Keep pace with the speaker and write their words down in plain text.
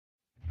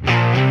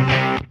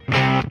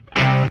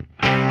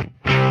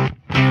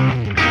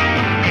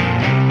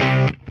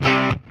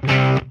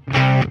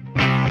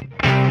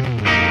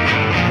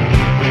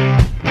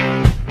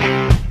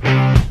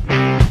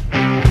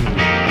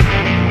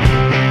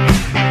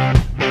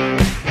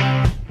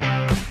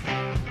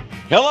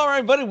Hello,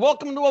 everybody.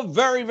 Welcome to a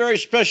very, very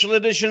special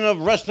edition of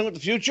Wrestling with the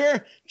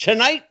Future.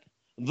 Tonight,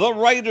 The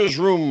Writer's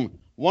Room,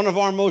 one of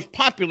our most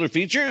popular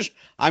features.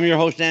 I'm your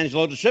host,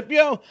 Angelo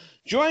DeCipio,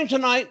 joined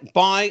tonight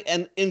by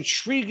an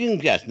intriguing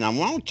guest. Now, I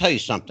want to tell you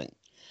something.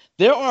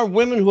 There are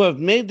women who have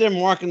made their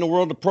mark in the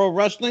world of pro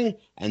wrestling,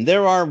 and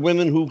there are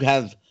women who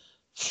have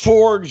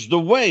forged the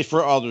way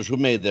for others who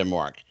made their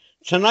mark.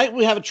 Tonight,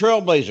 we have a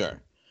trailblazer,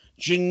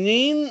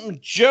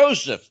 Jeannine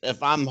Mjoseth.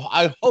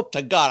 I hope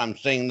to God I'm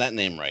saying that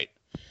name right.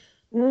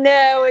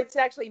 No, it's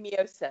actually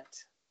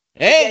Mjoseth.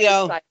 There you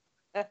go.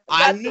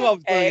 I knew I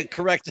was going to get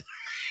corrected.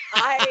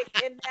 I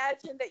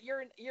imagine that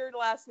your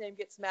last name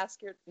gets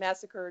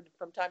massacred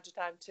from time to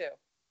time too.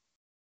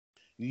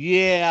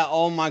 Yeah.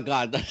 Oh my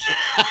God.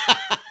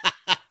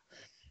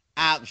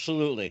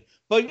 Absolutely.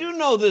 But you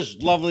know this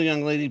lovely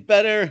young lady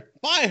better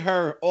by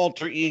her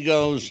alter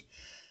egos,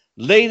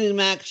 Lady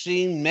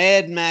Maxine,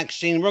 Mad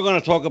Maxine. We're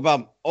going to talk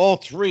about all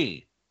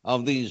three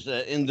of these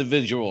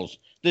individuals.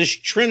 This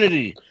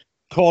trinity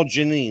called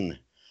Jeannine.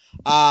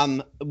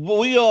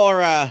 We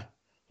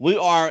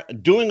are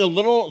doing a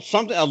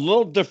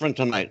little different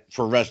tonight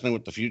for Wrestling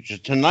with the Future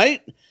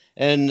tonight.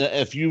 And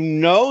if you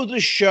know the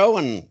show,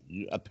 and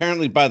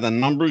apparently by the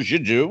numbers you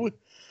do,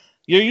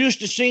 you're used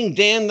to seeing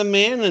Dan the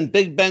Man and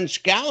Big Ben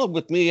Scala.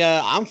 With me,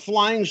 I'm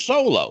flying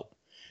solo.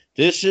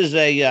 This is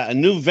a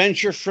new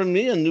venture for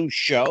me, a new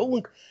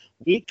show.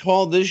 We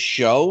call this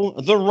show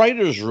The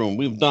Writer's Room.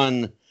 We've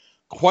done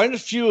quite a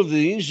few of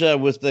these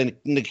with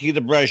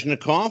Nikita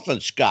Brezhnikov and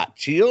Scott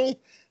Teal,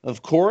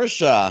 of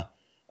course,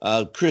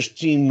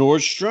 Christine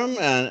Nordstrom,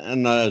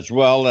 and as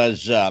well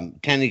as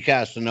Kenny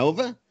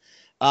Casanova.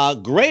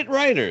 Great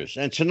writers.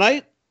 And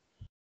tonight,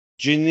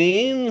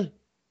 Jeannine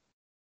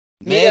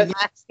Mad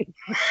Maxine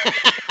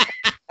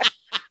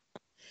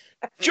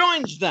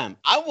joins them.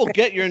 I will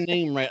get your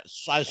name right.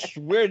 I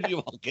swear to you,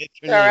 I'll get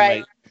your name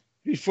right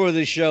before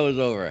the show is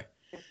over.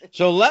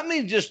 So let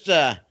me just,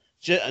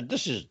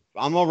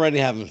 I'm already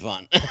having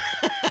fun.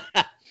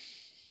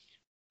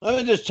 Let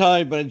me just tell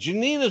you, but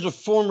Jeannine is a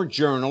former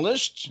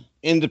journalist,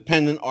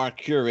 independent art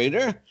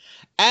curator,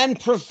 and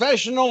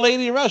professional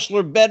lady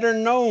wrestler, better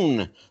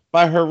known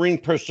by her ring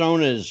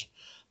personas,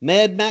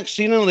 Mad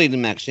Maxine and Lady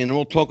Maxine. And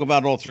we'll talk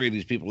about all three of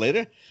these people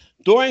later.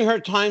 During her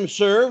time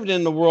served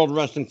in the World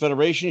Wrestling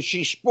Federation,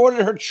 she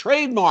sported her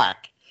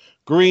trademark,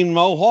 green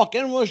mohawk,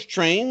 and was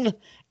trained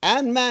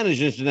and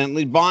managed,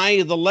 incidentally,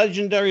 by the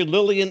legendary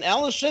Lilian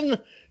Ellison.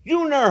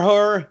 You know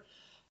her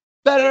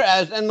better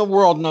as, and the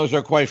world knows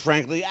her, quite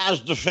frankly,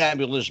 as the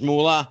Fabulous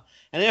Moolah.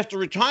 And after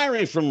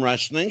retiring from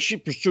wrestling, she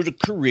pursued a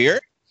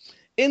career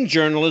in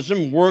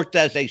journalism, worked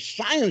as a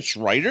science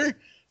writer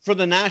for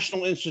the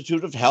National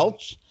Institute of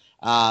Health,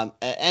 and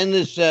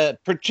is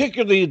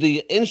particularly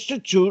the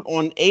Institute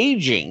on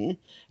Aging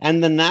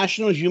and the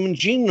National Human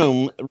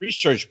Genome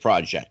Research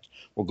Project.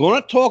 We're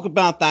going to talk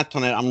about that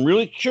tonight. I'm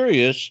really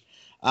curious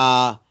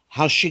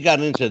how she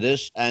got into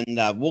this, and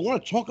we're going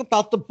to talk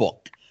about the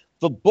book.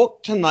 The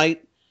book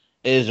tonight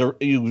is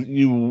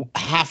you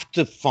have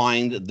to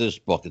find this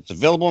book. It's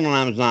available on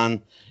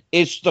Amazon.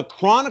 It's the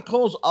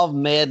Chronicles of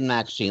Mad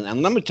Maxine,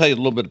 and let me tell you a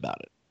little bit about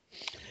it.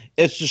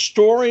 It's the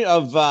story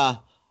of a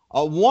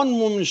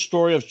one-woman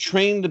story of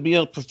training to be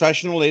a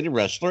professional lady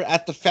wrestler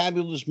at the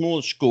Fabulous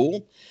Moolah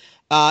School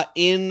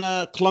in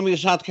Columbia,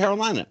 South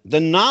Carolina.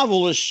 The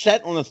novel is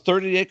set on a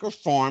 30-acre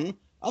farm,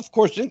 of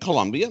course, in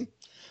Columbia,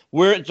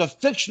 where it's a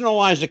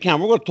fictionalized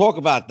account. We're going to talk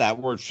about that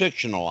word,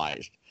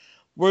 fictionalized.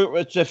 Where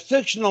it's a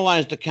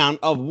fictionalized account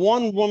of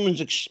one woman's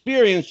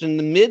experience in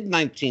the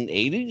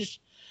mid-1980s,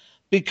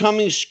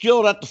 becoming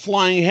skilled at the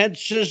flying head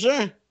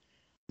scissor.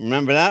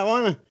 Remember that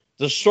one?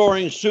 The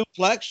soaring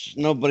suplex.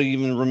 Nobody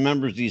even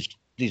remembers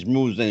these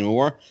moves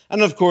anymore.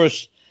 And, of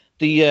course,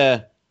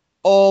 the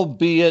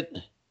albeit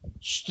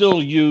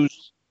still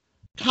used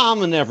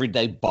common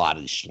everyday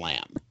body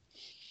slam.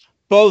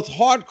 Both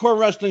hardcore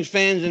wrestling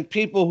fans and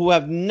people who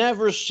have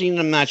never seen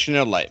a match in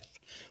their life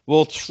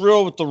will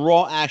thrill with the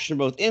raw action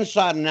both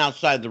inside and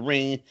outside the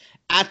ring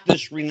at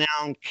this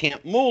renowned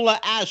Camp Moolah,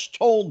 as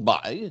told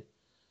by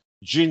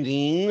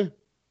Jeannine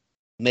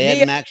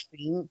Mad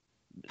Maxine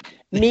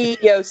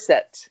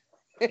Mjoseth.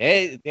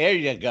 Hey, there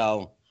you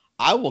go.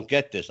 I will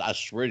get this. I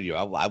swear to you,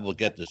 I will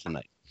get this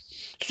tonight.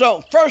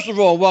 So, first of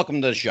all,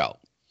 welcome to the show.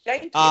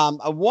 Thank you.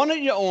 I wanted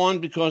you on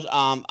because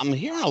I'm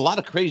hearing a lot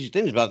of crazy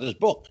things about this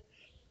book.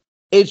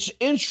 It's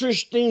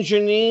interesting,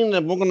 Jeannine,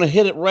 and we're going to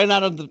hit it right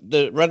out of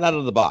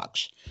the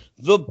box.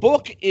 The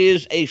book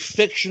is a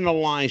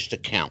fictionalized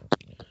account.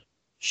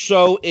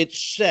 So it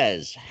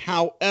says,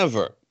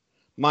 however,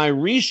 my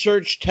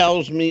research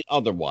tells me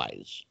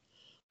otherwise.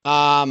 You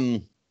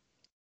and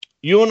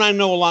I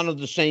know a lot of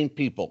the same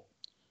people.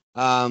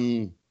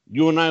 You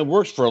and I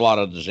worked for a lot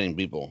of the same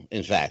people,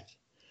 in fact.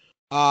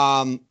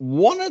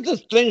 One of the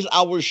things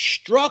I was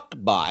struck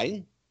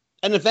by,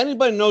 and if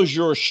anybody knows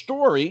your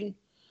story,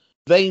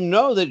 they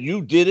know that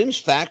you did, in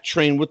fact,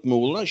 train with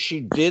Moolah.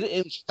 She did,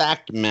 in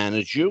fact,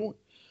 manage you.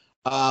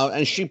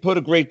 And she put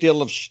a great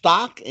deal of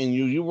stock in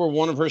you. You were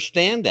one of her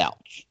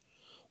standouts.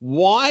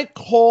 why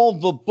call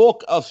the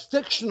book a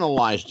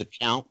fictionalized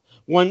account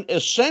when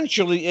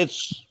essentially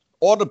it's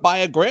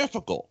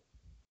autobiographical?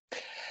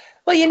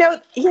 Well,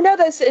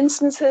 those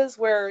instances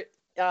where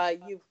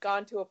you've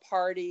gone to a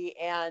party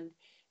and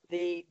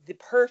the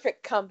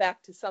perfect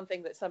comeback to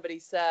something that somebody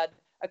said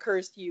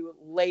occurs to you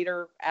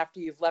later after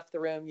you've left the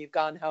room, you've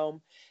gone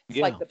home. It's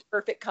Yeah. like the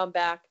perfect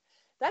comeback.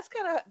 That's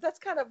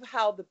kind of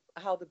how the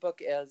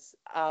book is.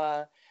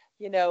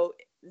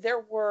 There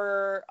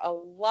were a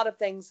lot of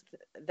things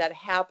that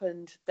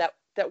happened that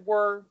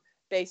were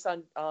based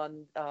on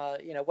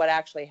what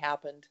actually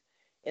happened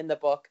in the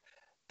book.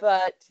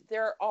 But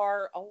there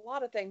are a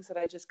lot of things that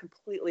I just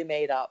completely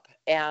made up,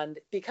 and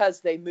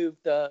because they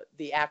moved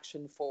the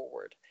action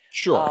forward.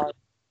 Sure.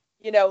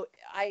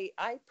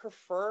 I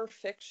prefer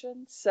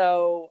fiction,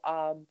 so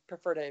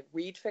prefer to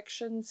read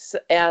fictions,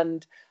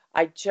 and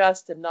I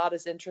just am not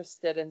as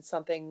interested in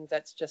something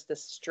that's just a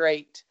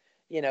straight,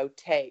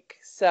 take.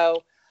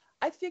 So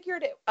I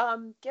figured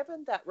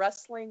given that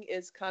wrestling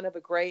is kind of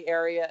a gray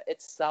area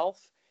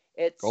itself,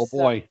 Oh it's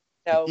boy.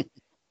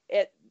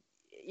 it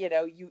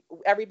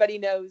everybody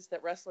knows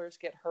that wrestlers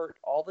get hurt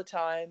all the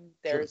time.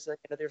 Sure.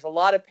 There's a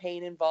lot of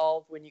pain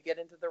involved when you get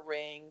into the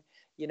ring.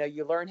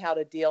 You learn how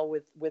to deal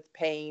with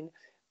pain,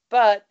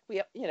 but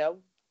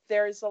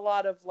there's a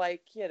lot of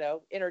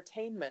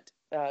entertainment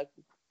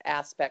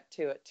aspect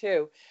to it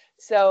too.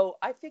 So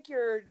I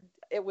figured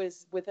it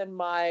was within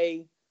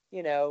my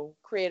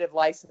creative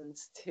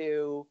license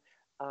to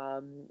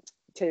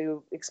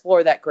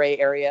explore that gray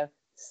area.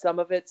 Some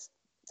of it's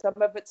for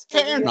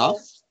Fair enough.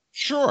 real.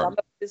 Sure. Some of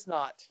it is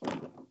not.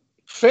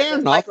 Fair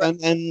enough,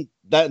 and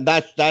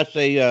that's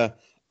a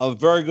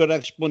very good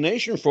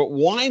explanation for it.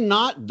 Why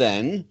not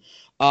then?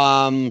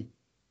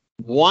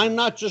 Why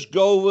not just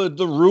go with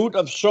the route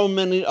of so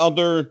many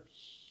other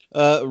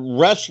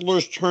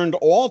wrestlers turned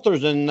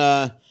authors and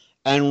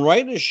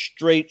write a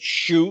straight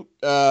shoot,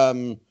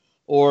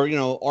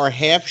 or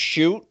half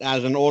shoot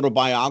as an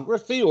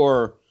autobiography,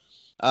 or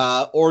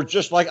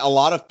just like a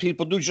lot of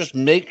people do, just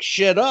make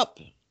shit up.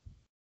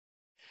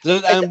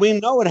 And we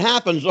know it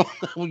happens.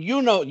 You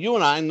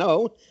and I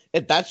know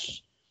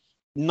that's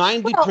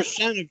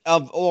 90%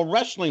 of all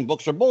wrestling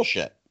books are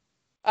bullshit.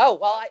 Oh,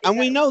 well, and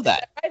we know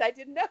that. Right, I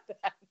didn't know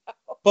that. No.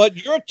 But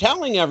you're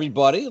telling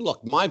everybody,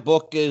 look, my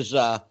book is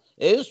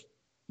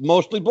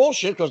mostly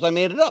bullshit because I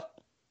made it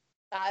up.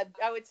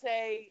 I would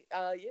say,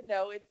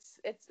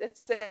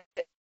 it's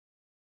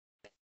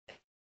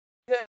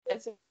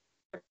a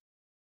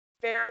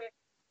very.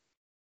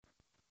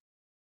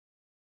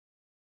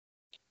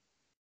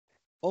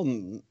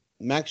 Oh,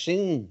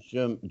 Maxine,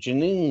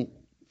 Jeannine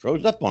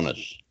froze up on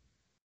us.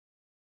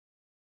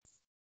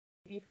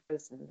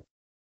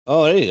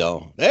 Oh, there you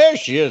go. There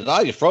she is. Oh,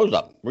 you froze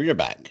up. You're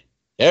back.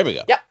 There we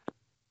go. Yep.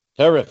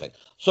 Terrific.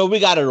 So we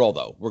got it all,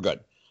 though. We're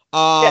good.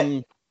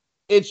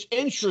 It's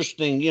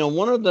interesting.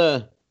 One of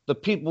the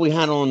people we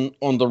had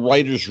on the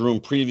writer's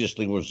room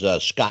previously was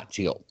Scott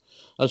Teal.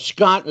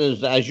 Scott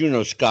is, as you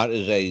know, Scott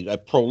is a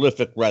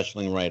prolific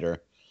wrestling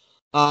writer.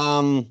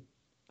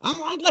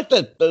 I'd like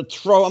to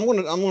throw. I'm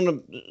gonna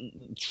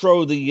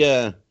throw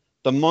the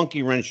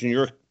monkey wrench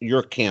in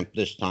your camp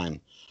this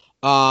time.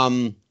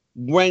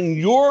 When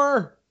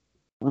you're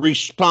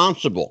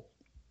responsible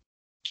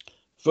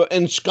for,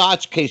 in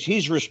Scott's case,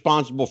 he's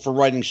responsible for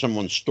writing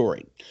someone's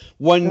story.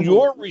 When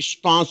you're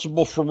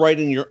responsible for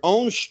writing your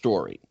own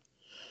story,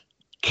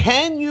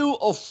 can you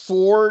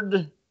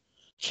afford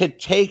to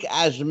take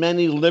as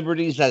many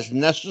liberties as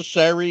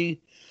necessary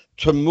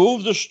to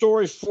move the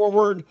story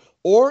forward?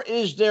 Or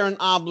is there an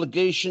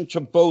obligation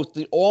to both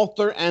the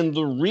author and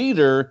the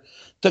reader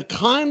to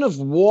kind of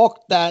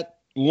walk that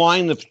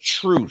line of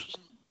truth?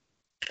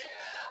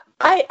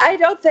 I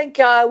don't think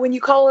when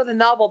you call it a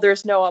novel,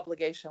 there's no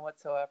obligation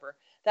whatsoever.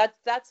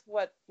 That's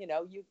what,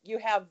 you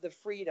have the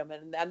freedom,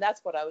 and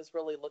that's what I was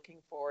really looking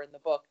for in the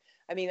book.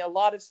 I mean, a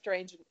lot of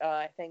strange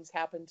things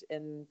happened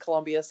in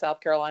Columbia, South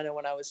Carolina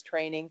when I was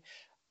training.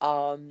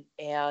 And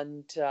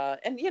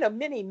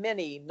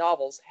many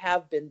novels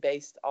have been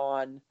based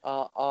on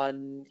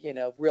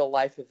real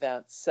life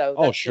events.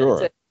 So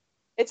sure,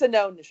 it's a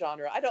known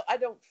genre. I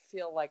don't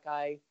feel like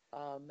I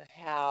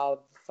have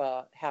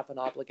an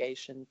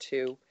obligation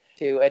to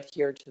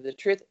adhere to the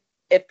truth.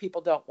 If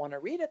people don't want to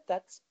read it,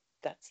 that's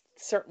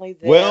certainly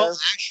there. Well,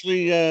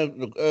 actually,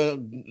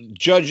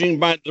 judging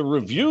by the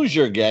reviews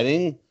you're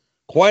getting,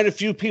 quite a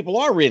few people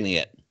are reading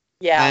it.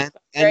 Yeah,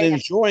 and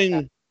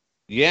enjoying.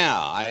 Yeah,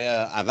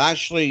 I've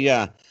actually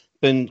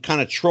been kind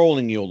of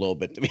trolling you a little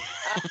bit,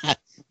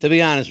 to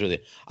be honest with you.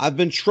 I've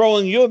been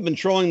trolling you. I've been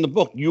trolling the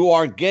book. You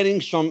are getting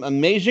some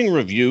amazing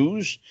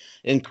reviews,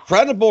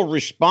 incredible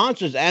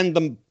responses,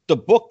 and the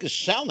book is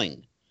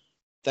selling.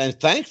 And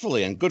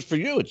thankfully, and good for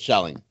you, it's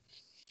selling.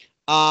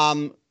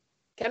 Can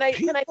I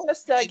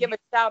just give a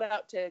shout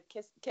out to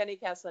Kenny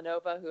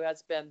Casanova, who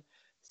has been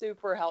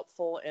super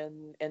helpful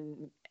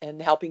in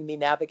helping me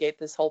navigate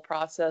this whole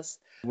process.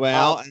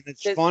 Well, and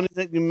it's funny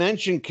that you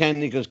mentioned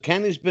Kenny, because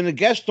Kenny's been a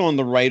guest on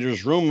the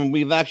writer's room, and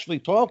we've actually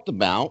talked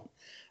about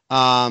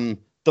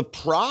the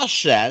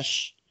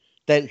process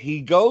that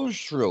he goes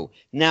through.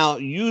 Now,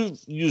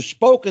 you've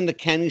spoken to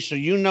Kenny, so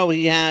you know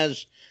he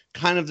has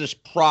kind of this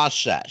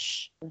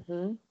process.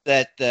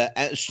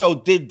 Mm-hmm. So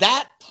did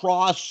that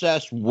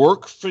process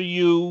work for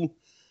you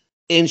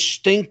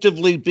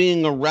instinctively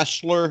being a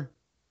wrestler?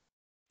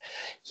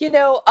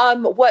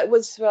 What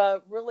was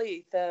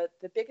really the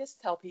biggest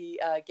help he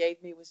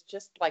gave me was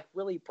just like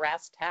really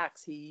brass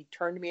tacks. He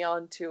turned me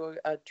on to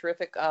a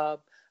terrific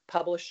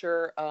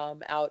publisher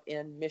out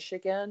in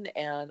Michigan,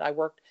 and I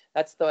worked.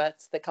 That's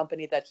the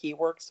company that he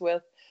works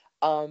with.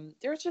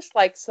 There's just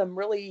like some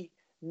really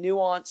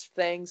nuanced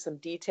things, some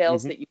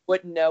details Mm-hmm. that you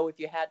wouldn't know if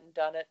you hadn't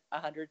done it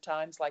 100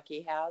 times like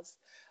he has.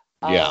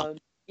 Yeah.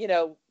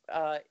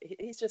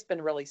 He's just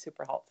been really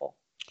super helpful.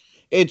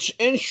 It's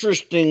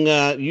interesting.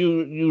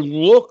 You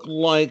look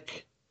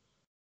like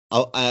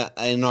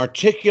an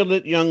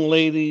articulate young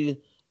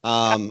lady,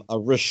 a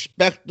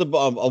respectable,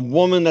 a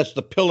woman that's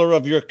the pillar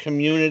of your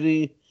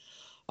community.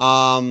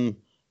 Um,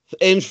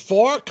 in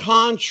far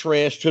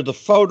contrast to the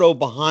photo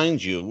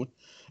behind you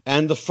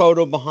and the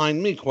photo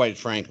behind me, quite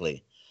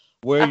frankly,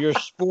 where you're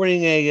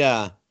sporting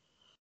a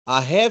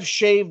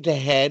half-shaved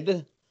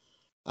head,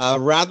 a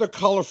rather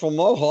colorful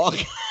mohawk,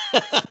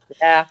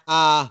 Yeah.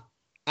 uh,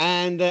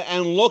 and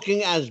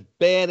looking as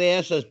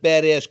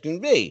badass can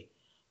be.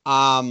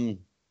 Um,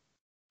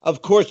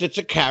 of course, it's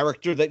a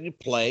character that you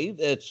play.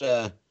 It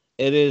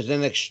is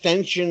an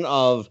extension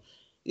of,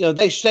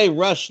 they say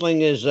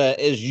wrestling is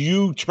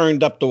you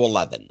turned up to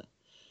 11.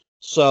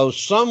 So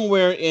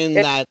somewhere in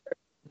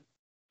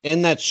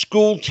that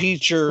school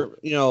teacher,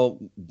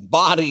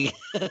 body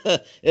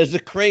is a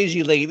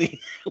crazy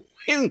lady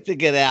waiting to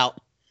get out.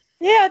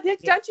 Yeah,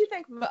 don't you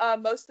think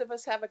most of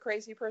us have a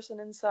crazy person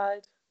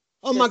inside?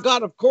 Oh my Just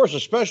God, of course,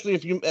 especially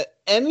if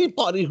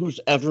anybody who's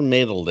ever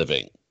made a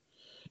living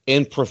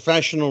in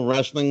professional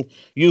wrestling,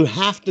 you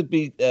have to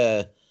be,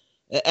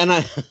 and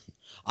I,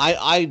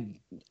 I,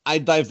 I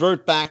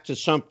divert back to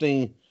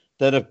something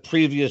that a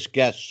previous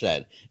guest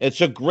said.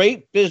 It's a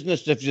great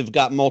business if you've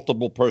got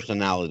multiple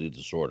personality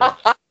disorder.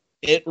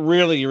 It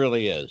really,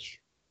 really is.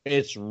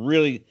 It's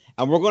really,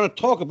 and we're going to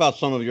talk about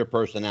some of your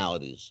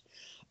personalities.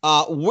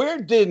 Where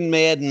did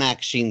Mad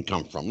Maxine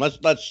come from?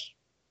 Let's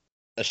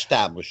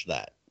establish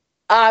that.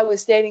 I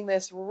was dating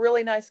this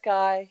really nice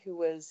guy who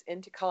was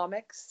into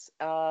comics,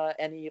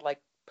 and he like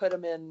put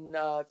them in,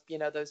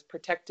 those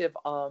protective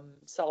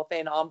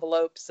cellophane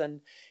envelopes, and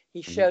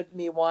he Mhm. showed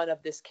me one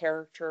of this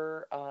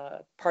character,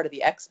 part of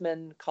the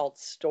X-Men called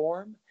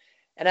Storm,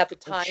 and at the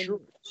Oh, sure.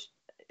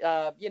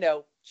 time,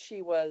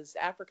 she was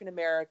African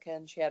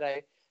American. She had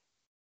a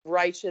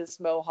righteous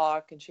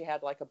mohawk, and she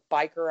had like a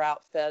biker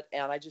outfit,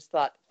 and I just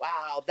thought,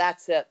 wow,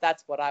 that's it.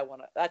 That's what I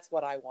want. That's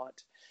what I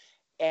want.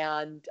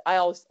 And I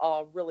always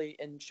really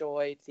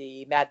enjoyed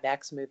the Mad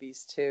Max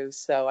movies too.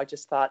 So I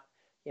just thought,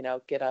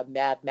 get a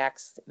Mad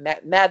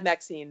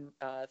Maxine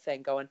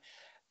thing going.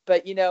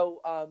 But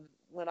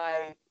when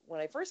I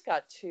first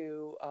got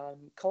to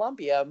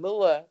Columbia,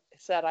 Moolah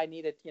said I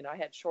needed, I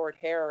had short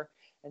hair,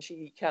 and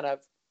she kind of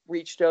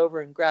reached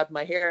over and grabbed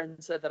my hair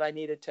and said that I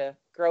needed to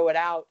grow it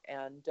out,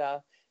 and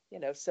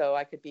so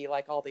I could be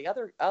like all the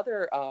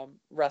other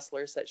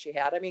wrestlers that she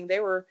had. I mean, they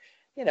were,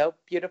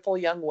 beautiful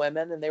young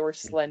women, and they were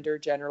slender,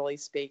 generally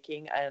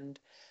speaking. And,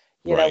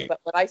 Right. but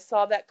when I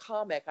saw that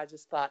comic, I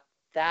just thought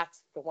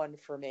that's the one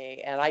for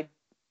me. And I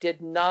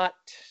did not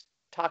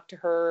talk to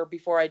her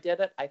before I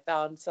did it. I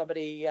found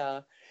somebody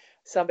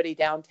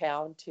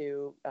downtown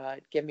to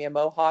give me a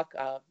mohawk.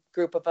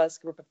 Group of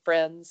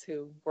friends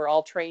who were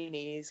all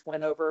trainees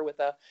went over with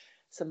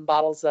some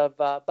bottles of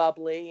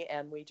bubbly,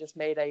 and we just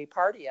made a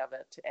party of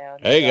it. And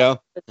There you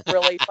go. it's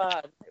really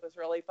fun. It was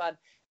really fun.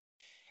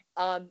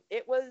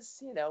 It was,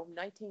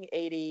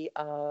 1980.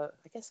 I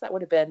guess that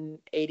would have been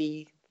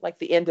 80, like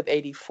the end of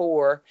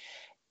 84.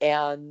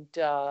 And,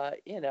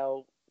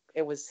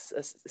 it was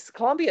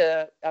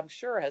Columbia, I'm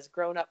sure, has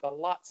grown up a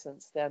lot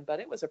since then, but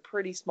it was a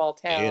pretty small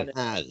town. It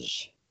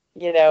has.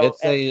 And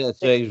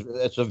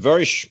It's a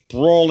very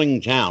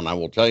sprawling town. I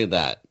will tell you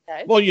that.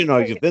 yeah, Well, it's you've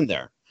very, been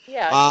there.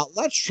 yeah, it's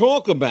Let's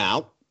talk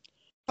about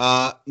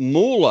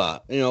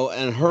Moolah,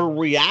 and her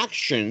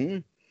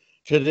reaction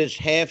to this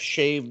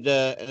half-shaved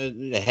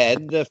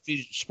head,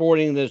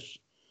 sporting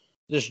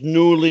this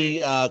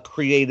newly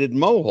created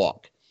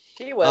mohawk.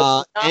 she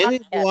was not at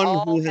Anyone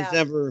all who has happy.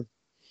 ever,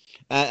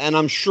 and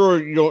I'm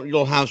sure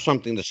you'll have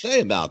something to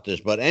say about this,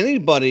 but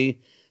anybody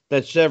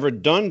that's ever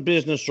done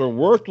business or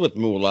worked with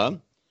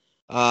Moolah,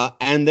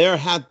 and there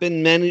have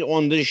been many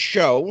on this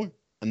show,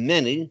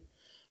 many,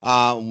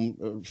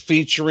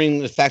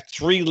 featuring, in fact,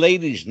 3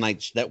 ladies'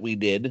 nights that we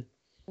did.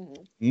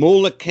 Mhm.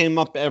 Moolah came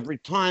up every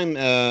time,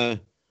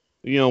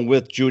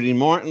 with Judy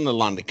Martin,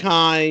 Alonda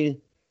Kai,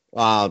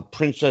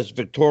 Princess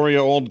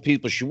Victoria, all the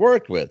people she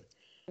worked with.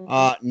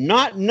 Mhm.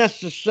 Not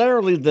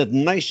necessarily the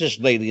nicest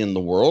lady in the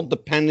world,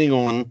 depending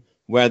on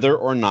whether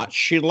or not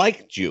she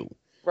liked you.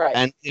 Right,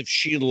 And if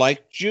she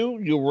liked you,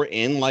 you were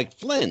in like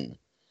Flynn.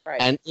 right.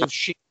 And if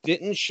she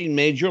didn't, she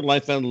made your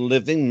life a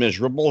living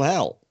miserable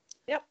hell.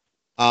 Yep.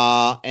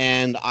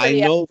 And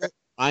Pretty accurate.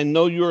 I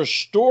know your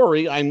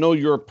story. I know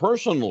your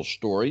personal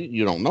story.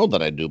 You don't know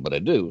that I do, but I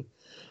do.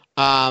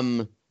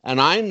 And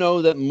I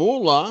know that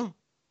Moolah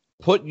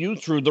put you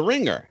through the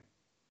ringer.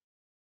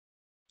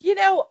 You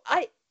know,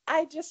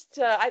 I just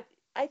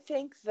I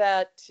think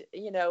that,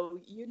 you know,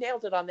 you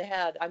nailed it on the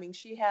head. I mean,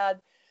 she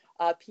had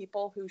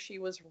people who she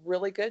was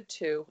really good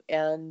to,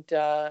 and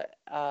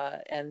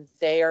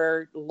they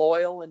are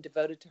loyal and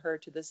devoted to her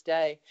to this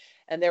day.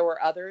 And there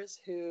were others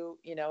who,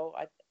 you know,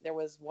 there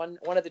was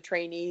one of the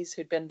trainees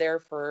who'd been there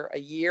for a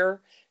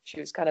year. She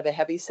was kind of a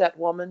heavy set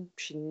woman.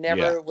 She Yeah.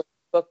 never was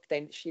booked.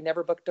 She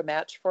never booked a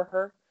match for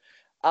her.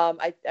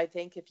 I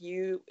think if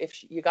you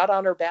got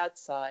on her bad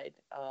side,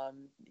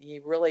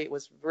 it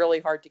was really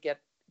hard to get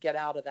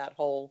out of that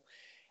hole.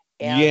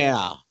 And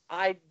Yeah.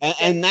 I And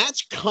think,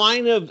 that's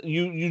kind of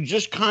you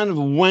just kind of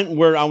went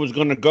where I was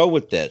going to go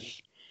with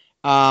this.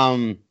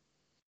 Um,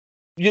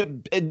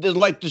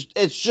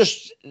 it's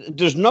just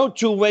there's no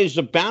two ways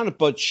about it.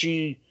 But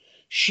she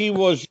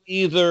was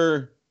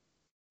either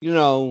you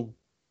know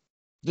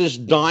this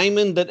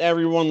diamond that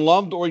everyone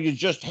loved, or you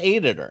just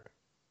hated her.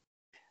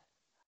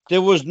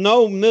 There was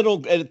no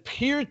middle. It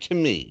appeared to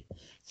me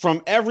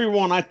from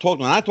everyone I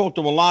talked to, and I talked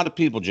to a lot of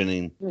people,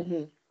 Jeannine.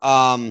 mhm.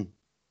 Um,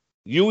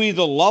 you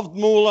either loved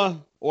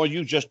Moolah or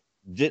you just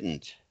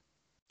didn't.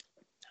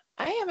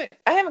 I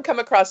haven't come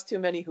across too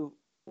many who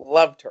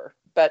loved her,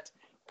 but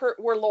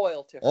were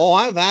loyal to her. Oh,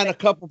 I've had a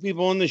couple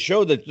people on the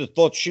show that just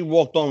thought she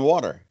walked on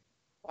water.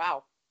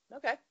 Wow.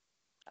 Okay.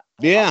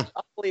 Yeah.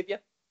 I'll believe you.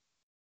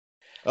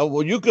 Oh,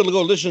 well, you could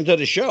go listen to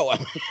the show.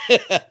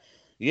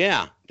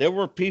 Yeah, there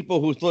were people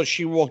who thought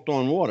she walked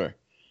on water,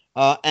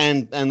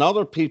 and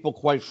other people,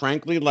 quite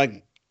frankly,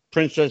 like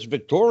Princess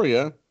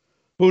Victoria,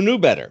 who knew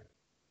better.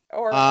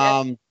 And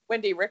Um,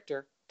 Wendy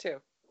Richter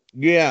too.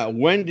 yeah,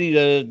 Wendy.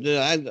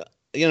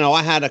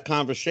 I had a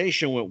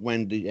conversation with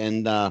Wendy,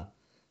 and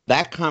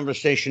that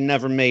conversation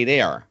never made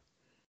air.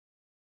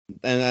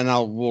 And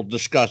we'll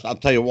discuss. I'll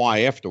tell you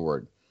why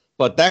afterward.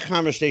 But that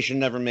conversation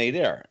never made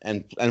air,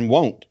 and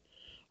won't.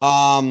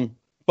 Um,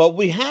 but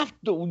we have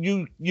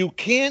to. You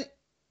can't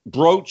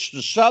broach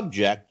the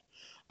subject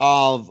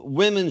of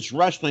women's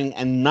wrestling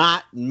and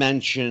not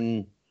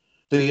mention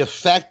the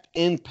effect,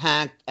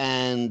 impact,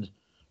 and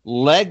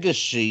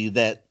legacy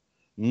that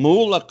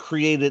Moolah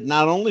created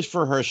not only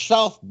for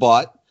herself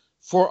but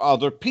for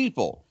other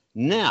people.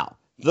 Now,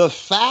 the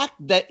fact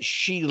that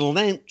she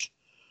lent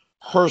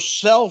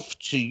herself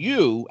to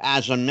you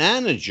as a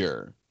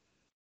manager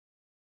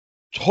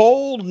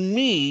told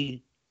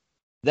me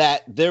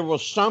that there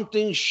was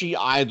something she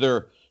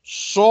either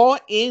saw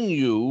in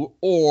you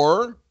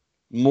or,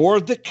 more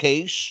the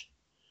case,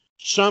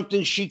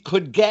 something she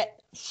could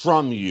get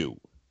from you.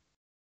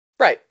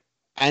 Right.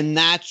 And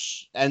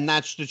that's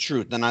the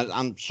truth. And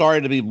I'm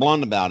sorry to be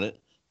blunt about it,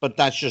 but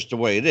that's just the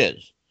way it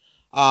is.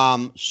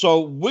 So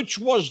which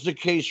was the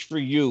case for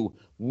you?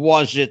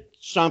 Was it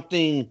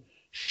something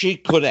she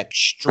could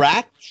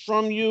extract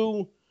from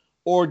you,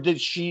 or did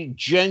she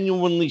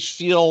genuinely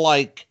feel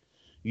like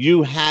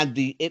you had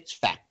the it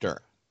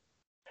factor?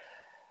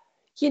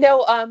 You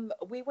know,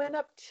 we went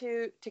up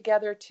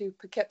together to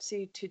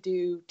Poughkeepsie to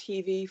do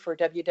TV for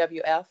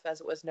WWF, as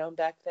it was known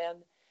back then,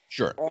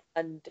 Sure.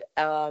 and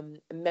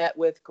met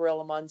with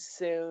Gorilla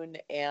Monsoon.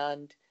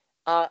 And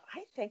I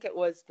think it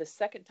was the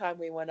second time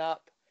we went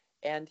up,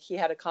 and he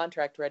had a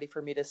contract ready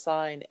for me to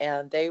sign,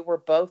 and they were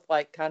both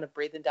like kind of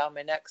breathing down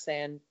my neck,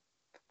 saying,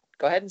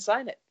 "Go ahead and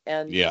sign it."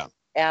 Yeah.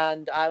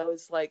 And I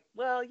was like,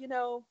 well, you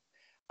know,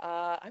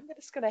 I'm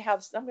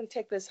gonna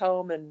take this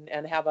home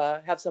and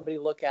have somebody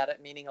look at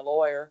it, meaning a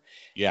lawyer.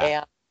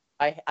 Yeah.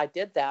 And I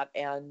did that,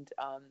 and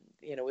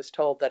you know, was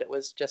told that it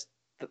was just,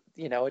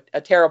 you know,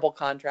 a terrible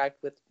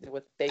contract with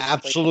basically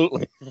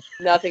Absolutely.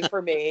 nothing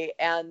for me.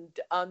 And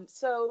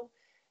so,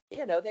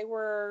 you know, they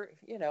were,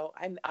 you know,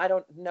 I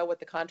don't know what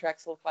the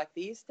contracts look like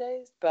these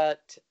days,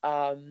 but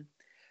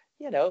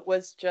you know, it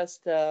was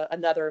just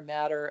another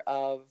matter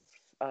of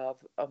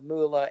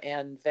Moolah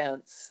and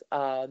Vince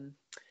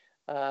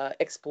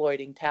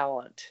exploiting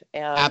talent.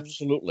 And,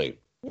 Absolutely.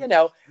 you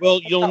know, Well,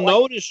 I you'll felt like,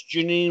 notice,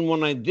 Janine,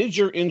 when I did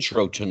your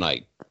intro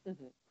tonight,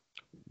 mhm.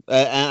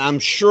 and I'm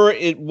sure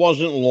it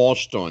wasn't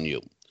lost on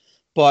you,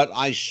 but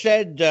I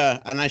said,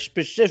 and I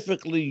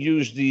specifically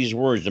used these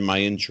words in my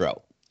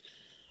intro.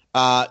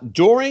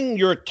 During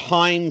your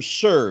time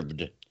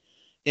served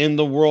in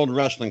the World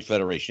Wrestling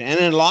Federation, and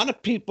a lot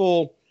of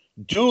people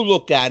do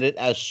look at it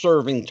as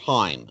serving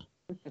time.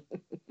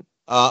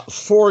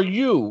 For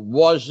you,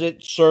 was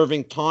it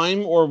serving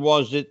time or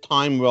was it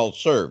time well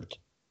served?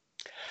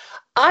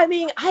 I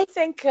mean, I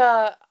think,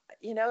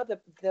 you know,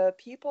 the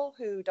people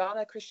who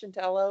Donna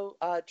Christiantello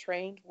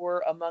trained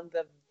were among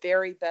the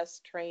very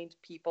best trained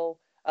people,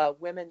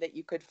 women that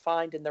you could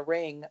find in the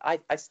ring.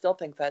 I still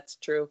think that's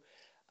true.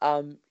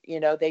 You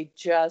know, they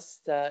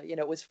just, you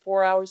know, it was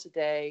 4 hours a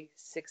day,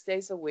 6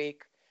 days a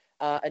week,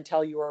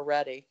 until you were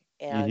ready.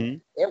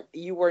 And Mm-hmm.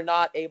 you were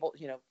not able,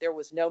 you know, there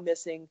was no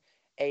missing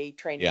a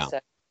training Yeah.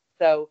 session.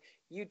 So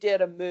you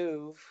did a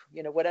move,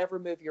 you know, whatever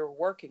move you were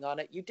working on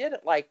it, you did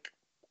it like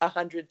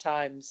 100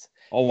 times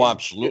Oh,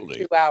 in absolutely.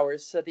 2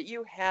 hours, so that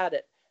you had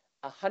it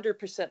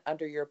 100%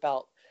 under your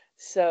belt.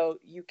 So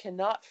you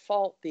cannot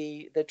fault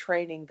the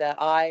training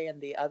that I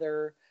and the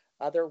other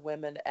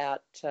women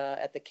at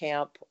the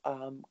camp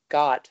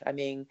got. I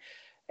mean,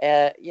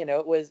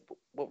 it was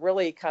what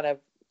really kind of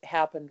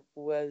happened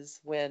was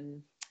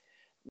when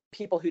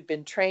people who'd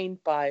been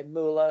trained by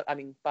Moolah, I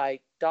mean by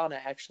Donna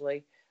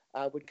actually,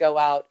 would go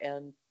out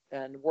and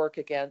work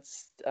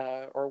against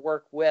or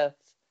work with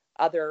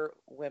other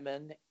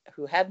women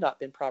who had not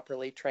been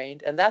properly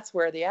trained, and that's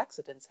where the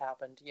accidents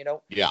happened.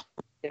 Yeah,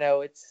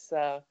 It's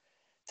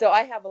so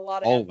I have a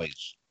lot of empathy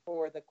always.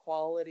 for the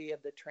quality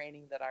of the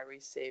training that I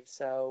received.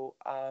 So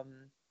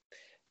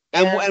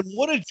And and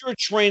what did your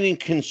training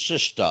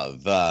consist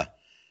of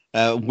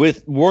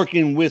with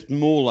working with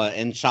Moolah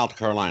in South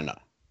Carolina?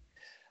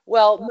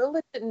 well,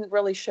 Moolah didn't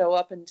really show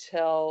up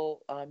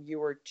until you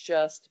were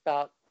just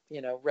about,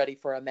 ready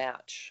for a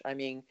match. I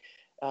mean,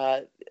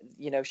 uh,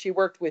 she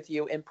worked with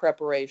you in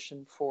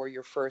preparation for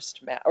your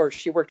first match, or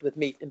she worked with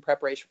me in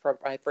preparation for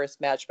my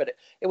first match, but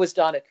it was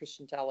Donna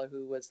Christiantella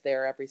who was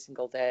there every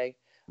single day,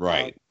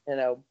 Right.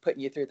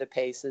 putting you through the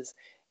paces.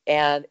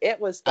 And it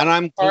was the And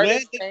I'm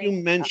glad hardest that you thing.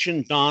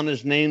 mentioned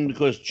Donna's name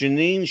because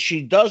Jeannine,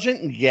 she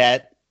doesn't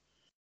get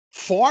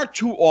far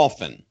too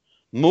often.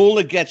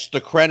 Moolah gets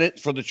the credit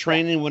for the Yeah,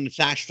 training when it's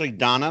actually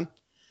Donna,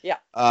 yeah,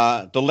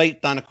 the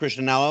late Donna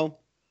Christianello,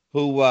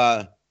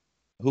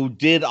 who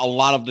did a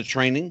lot of the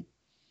training.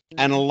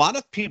 And a hmm lot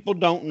of people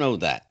don't know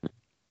that.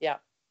 yeah,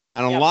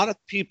 And a yeah, lot of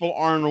people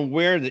aren't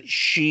aware that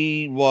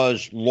she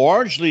was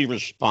largely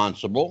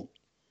responsible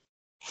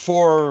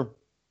for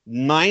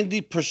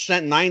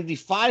 90%,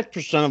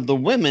 95% of the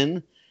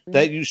women hmm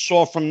that you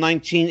saw from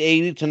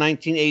 1980 to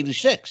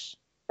 1986.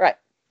 right,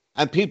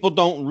 And people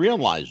don't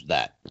realize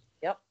that.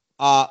 yep.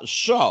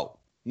 So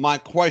my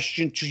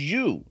question to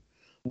you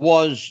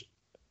was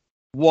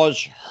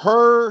was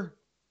her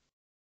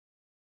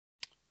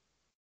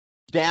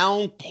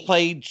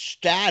downplayed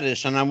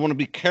status, and I want to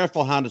be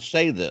careful how to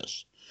say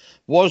this,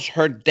 was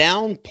her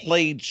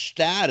downplayed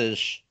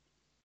status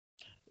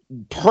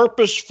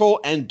purposeful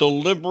and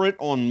deliberate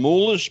on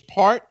Moolah's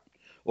part,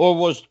 or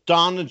was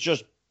Donna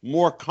just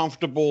more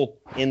comfortable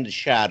in the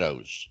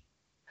shadows?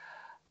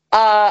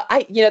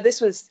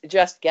 This was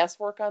just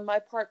guesswork on my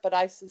part, but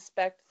I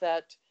suspect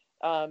that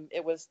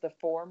it was the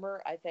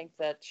former. I think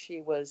that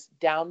she was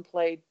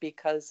downplayed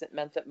because it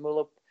meant that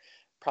Moolah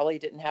probably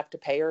didn't have to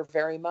pay her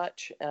very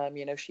much.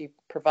 She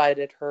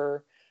provided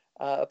her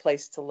a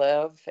place to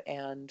live,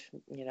 and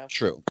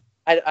True.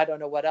 I don't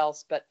know what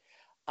else, but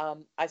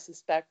I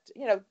suspect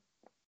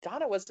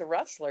Donna was a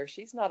wrestler.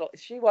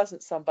 She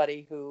wasn't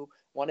somebody who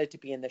wanted to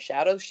be in the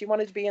shadows. She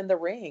wanted to be in the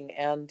ring,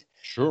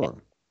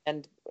 Sure.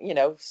 and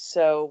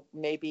so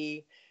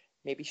maybe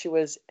she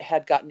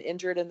had gotten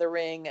injured in the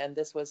ring, and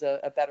this was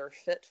a better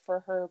fit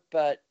for her.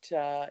 But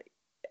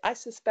I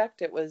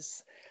suspect it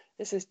was.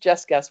 This is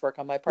just guesswork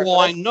on my part, Well, but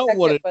I I know suspect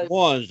what it it was.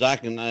 was. I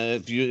can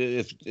if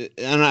you if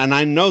and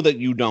I know that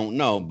you don't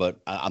know, but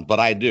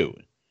I do.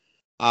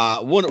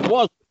 What it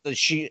was that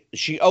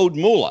she owed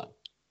Moolah,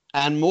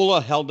 and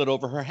Moolah held it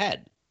over her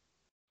head.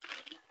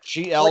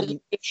 She What do you held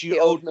think she she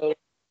owed owed Moolah?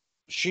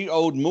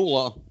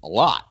 Moolah a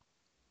lot,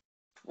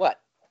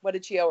 What? What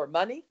did she owe her?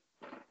 Money?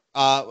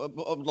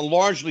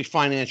 largely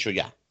financial.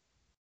 Yeah,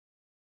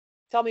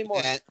 Tell me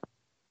more. and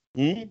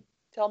hmm?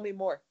 Tell me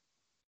more.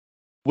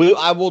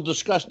 I will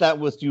discuss that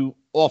with you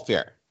off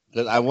air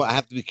because Okay. I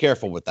have to be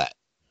careful with that.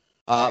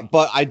 All right.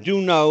 But I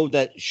do know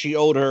that she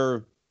owed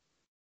her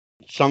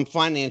some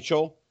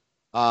financial,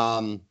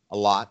 a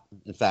lot,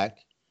 in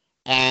fact,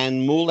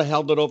 and Moolah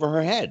held it over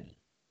her head.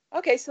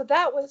 Okay, so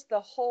that was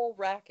the whole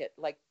racket.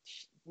 Like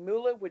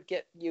Moolah would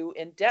get you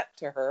in debt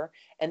to her,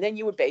 and then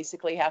you would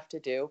basically have to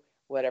do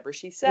whatever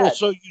she Well, said.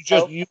 so you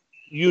just So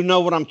you know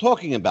what I'm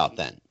talking about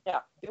then.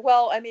 yeah,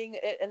 well, I mean,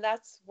 and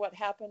that's what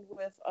happened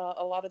with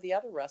a lot of the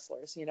other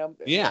wrestlers.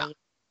 Yeah,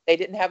 They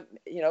didn't have,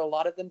 a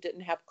lot of them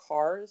didn't have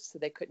cars, so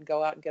they couldn't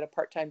go out and get a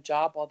part-time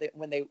job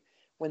when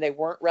they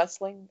weren't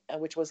wrestling,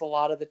 which was a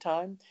lot of the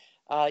time.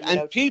 Uh, you and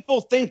know,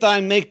 people think that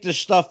I make this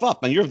stuff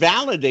up, and you're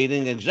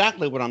validating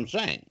exactly what I'm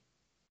saying.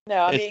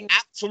 no, I It's mean,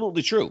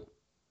 absolutely true.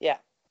 yeah.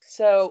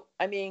 So,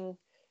 I mean,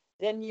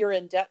 then you're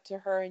in debt to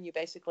her, and you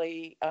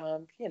basically,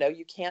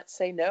 you can't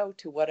say no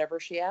to whatever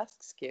she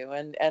asks you,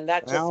 and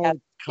that just Well,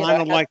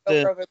 kind of has like to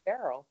go over a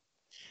barrel.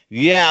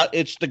 yeah,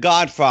 it's the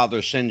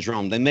Godfather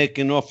syndrome. They make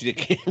an offer you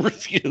can't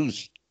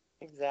refuse,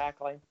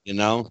 Exactly. you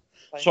know?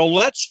 Exactly. So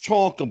let's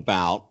talk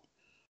about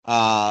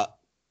uh,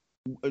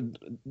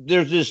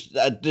 there's this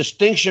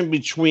distinction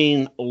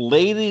between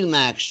Lady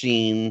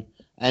Maxine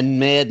and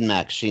Mad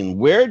Maxine.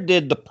 Where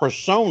did the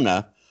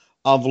persona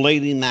of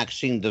Lady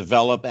Maxine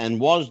develop, and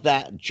was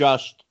that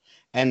just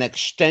an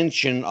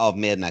extension of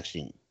Mad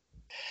Maxine?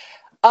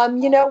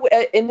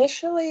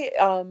 Initially,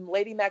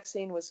 Lady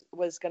Maxine was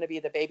going to be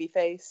the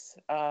babyface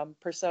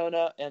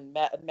persona, and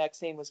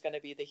Maxine was going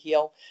to be the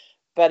heel.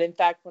 But in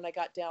fact, when I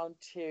got down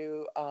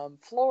to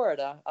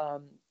Florida, uh,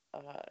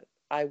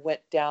 I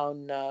went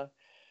down.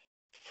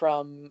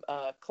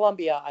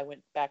 Columbia, I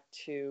went back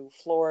to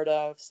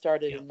Florida,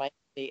 started in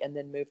Miami, and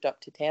then moved up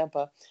to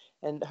Tampa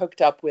and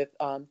hooked up with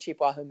Chief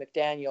Wahoo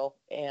McDaniel,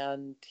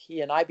 and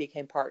he and I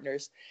became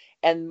partners.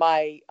 And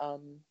my,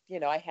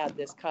 I had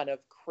this kind of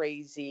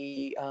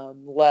crazy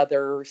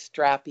leather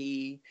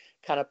strappy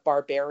kind of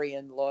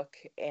barbarian look,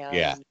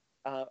 Yeah. and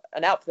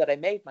an outfit that I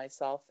made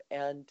myself.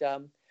 And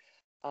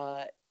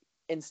uh,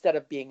 instead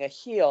of being a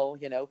heel,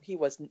 I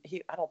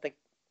don't think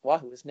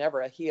Wahoo was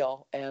never a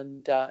heel,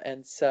 and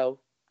so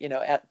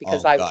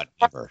because Oh, I was, God,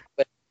 never.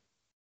 but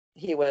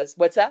he was.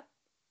 What's that?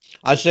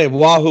 I say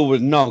Wahoo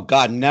was no,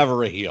 God,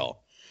 never a heel.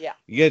 Yeah.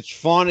 It's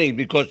funny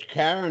because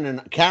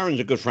Karen's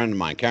a good friend of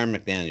mine. Karen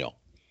McDaniel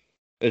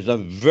is a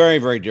very,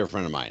 very dear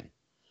friend of mine.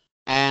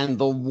 And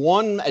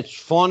it's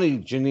funny,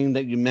 Jeannine,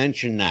 that you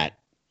mentioned that.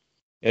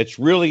 It's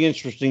really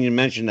interesting you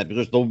mentioned that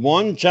because the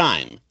one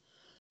time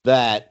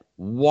that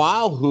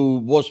Wahoo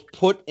was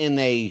put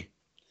in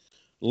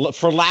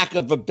for lack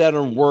of a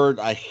better word,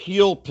 a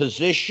heel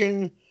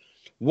position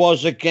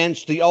was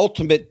against the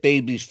ultimate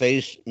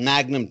babyface,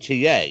 Magnum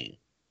TA,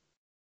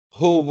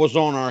 who was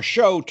on our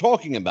show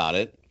talking about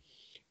it.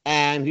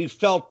 And he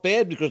felt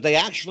bad because they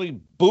actually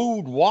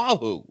booed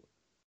Wahoo.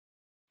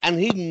 And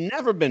he'd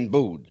never been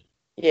booed.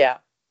 Yeah.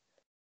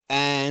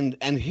 And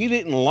he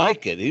didn't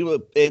like it.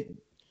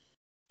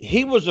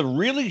 He was a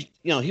really,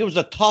 he was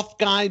a tough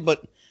guy,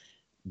 but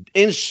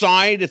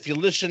inside, if you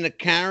listen to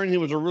Karen, he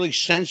was a really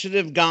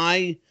sensitive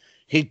guy.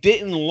 He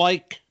didn't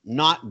like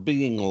not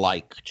being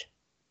liked.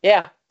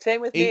 Yeah.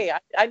 Same with He, me.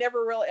 I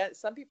never really.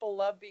 Some people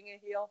love being a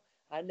heel.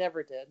 I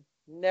never did.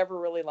 Never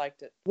really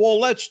liked it. well,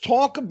 let's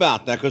talk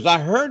about that because I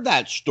heard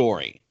that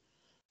story.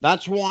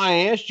 That's why I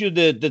asked you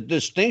the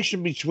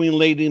distinction between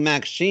Lady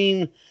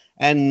Maxine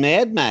and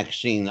Mad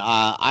Maxine.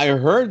 I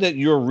heard that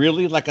you're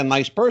really like a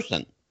nice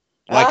person,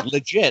 like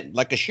legit,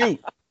 like a shoot,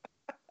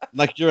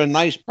 like you're a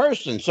nice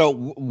person. So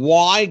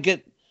why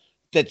get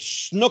that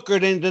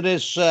snookered into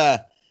this,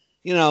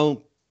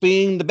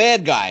 being the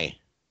bad guy?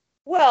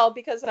 Well,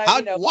 because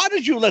Why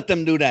did you let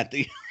them do that to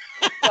you?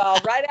 well,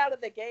 right out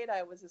of the gate,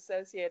 I was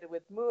associated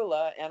with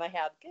Moolah, and I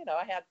had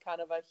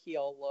kind of a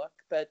heel look,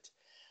 but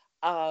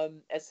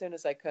as soon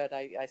as I could,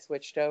 I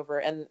switched over,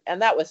 and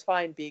that was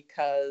fine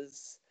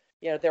because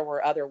there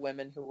were other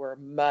women who were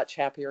much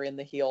happier in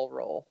the heel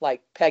role,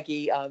 like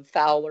Peggy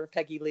Fowler,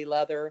 Peggy Lee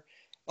Leather,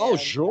 Oh, and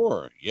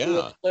sure,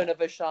 yeah. Luna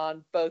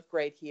Vachon, both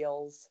great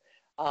heels.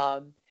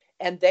 Um,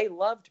 and they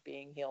loved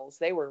being heels.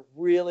 They were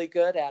really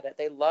good at it.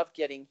 They loved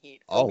getting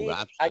heat. For Oh, me,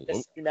 I absolutely.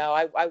 just,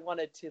 I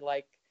wanted to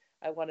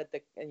I wanted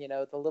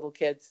the little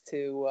kids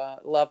to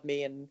love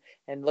me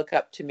and look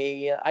up to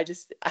me. I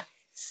just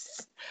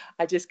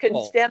couldn't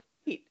Well, stand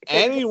the heat.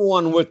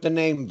 anyone with the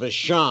name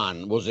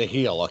Vashon was a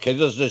heel. Okay,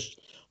 this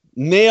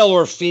male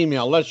or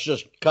female. Let's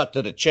just cut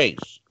to the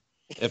chase.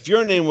 If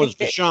your name was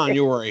Vashon,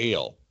 you were a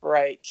heel,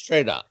 Right.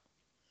 straight up.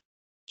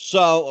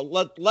 So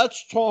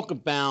let's talk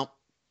about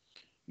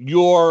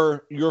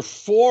your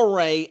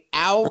foray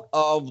out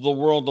of the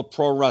world of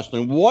pro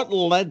wrestling. What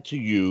led to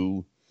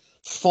you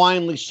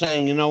finally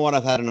saying, you know what,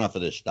 I've had enough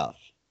of this stuff?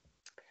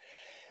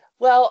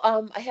 Well,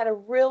 I had a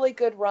really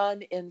good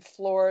run in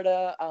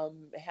Florida.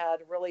 Had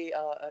really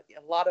a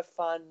lot of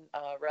fun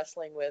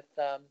wrestling with.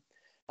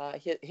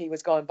 He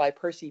was going by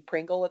Percy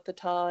Pringle at the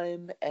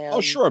time, Oh,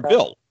 and sure,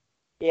 Bill.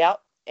 yeah,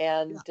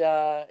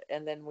 Yeah.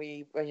 and then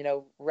we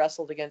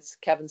wrestled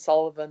against Kevin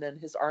Sullivan and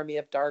his Army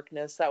of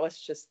Darkness. That was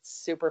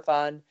just super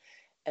fun.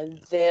 And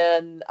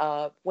then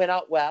went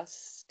out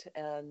west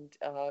and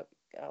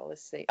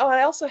let's see. Oh,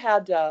 I also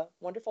had a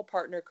wonderful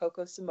partner,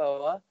 Coco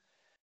Samoa,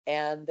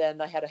 and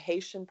then I had a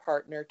Haitian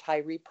partner,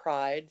 Tyree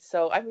Pride.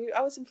 So I mean,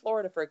 I was in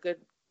Florida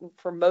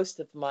for most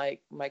of my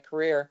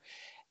career,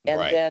 and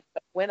Right. then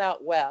went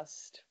out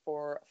west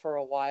for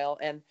a while,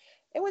 and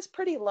it was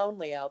pretty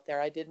lonely out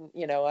there. I didn't,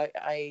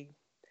 I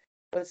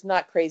was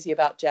not crazy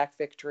about Jack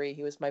Victory.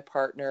 He was my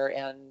partner,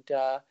 and we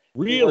were,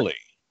 Really?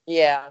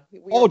 yeah,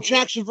 Oh,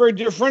 Jack's a very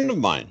dear friend of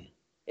mine.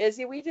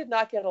 we did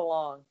not get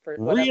along for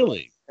whatever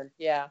Really? reason.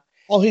 Yeah.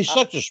 Oh, he's Uh,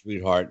 such a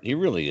sweetheart. He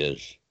really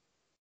is.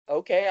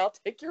 okay, I'll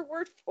take your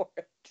word for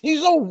it.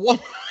 He's a one.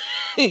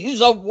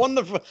 He's a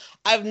wonderful.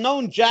 I've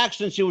known Jack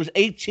since he was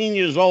 18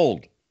 years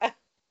old.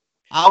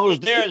 I was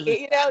there at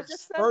his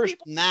Just some first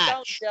people you don't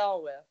match.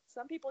 gel with.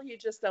 Some people you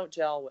just don't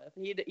gel with.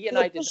 He and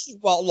Well, I did.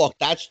 well, look,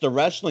 that's the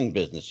wrestling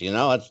business.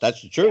 That's the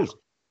Yeah, truth.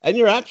 And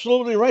you're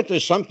absolutely right.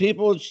 There's some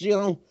people. It's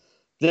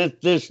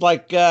there's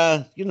like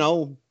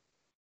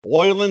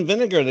oil and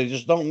vinegar. They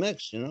just don't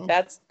mix.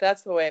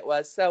 that's the way it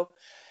was. So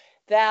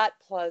that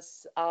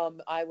plus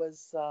I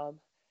was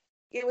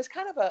it was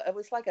kind of it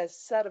was like a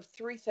set of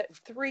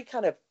three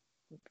kind of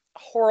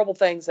horrible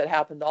things that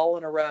happened all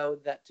in a row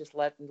that just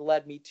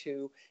led me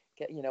to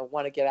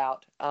want to get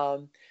out.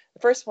 The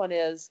first one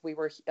is we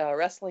were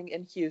wrestling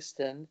in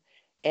Houston,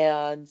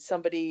 and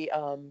somebody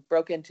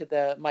broke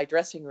into my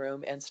dressing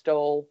room and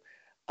stole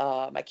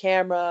my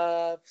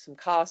camera, some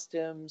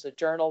costumes, a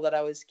journal that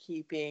I was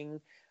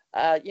keeping,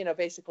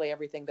 basically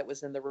everything that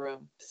was in the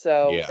room.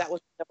 So Yeah. that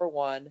was number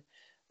one.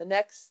 the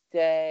next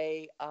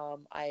day,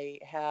 I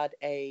had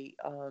a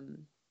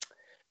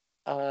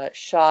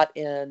shot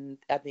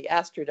at the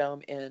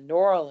Astrodome in New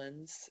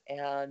Orleans,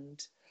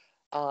 and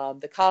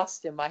the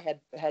costume, I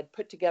had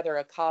put together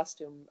a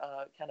costume,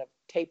 kind of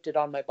taped it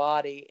on my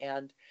body,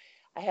 and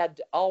I had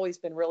always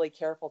been really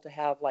careful to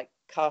have like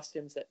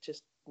costumes that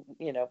just,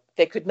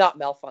 they could not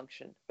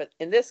malfunction. But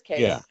in this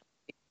Yeah. case,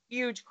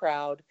 huge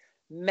crowd,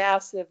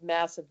 massive,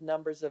 massive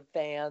numbers of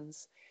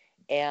fans,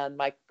 and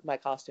my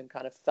costume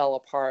kind of fell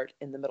apart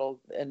in the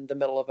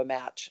middle of a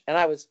match, and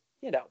I was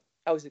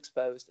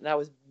exposed, and I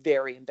was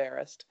very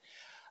embarrassed.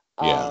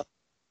 Yeah.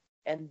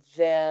 And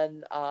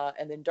then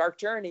Dark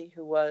Journey,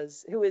 who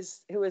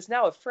is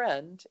now a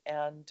friend,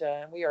 and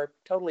we are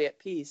totally at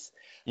peace.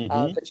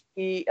 Mm-hmm. But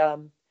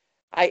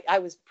I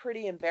was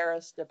pretty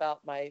embarrassed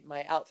about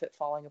my outfit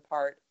falling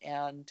apart,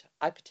 and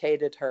I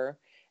potatoed her,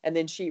 and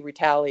then she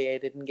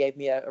retaliated and gave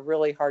me a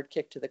really hard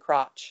kick to the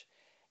crotch,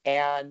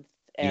 and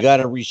You and got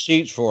a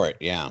receipt for it.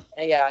 Yeah.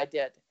 yeah, I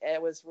did. And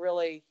it was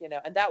really,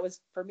 and that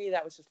was, for me,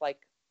 that was just like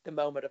the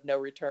moment of no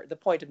return, the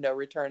point of no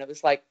return. It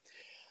was like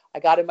I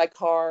got in my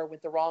car,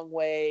 went the wrong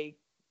way,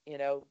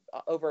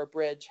 over a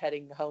bridge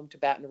heading home to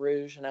Baton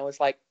Rouge, and I was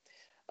like,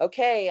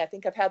 okay, I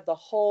think I've had the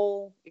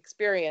whole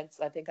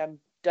experience. I think I'm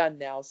done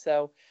now.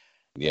 So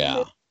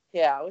Yeah.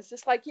 yeah, I was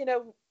just like,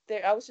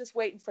 I was just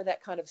waiting for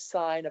that kind of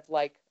sign of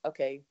like,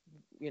 okay,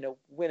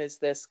 when is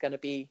this going to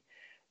be,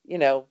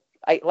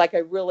 I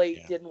really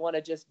Yeah. didn't want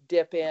to just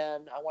dip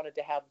in. I wanted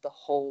to have the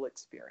whole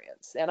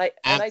experience. And I did.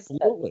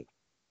 Absolutely.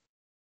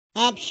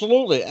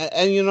 Absolutely.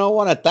 And you know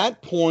what? At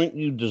that point,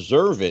 you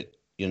deserve it,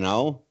 you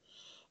know?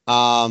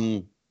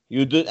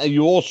 You did, and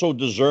you also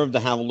deserve to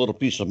have a little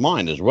peace of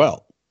mind as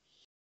well.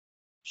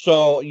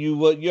 So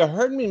you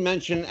heard me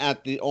mention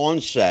at the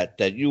onset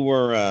that you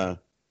were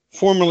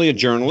formerly a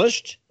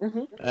journalist,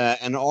 Hmm.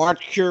 an art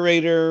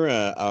curator,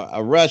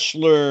 a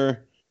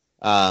wrestler,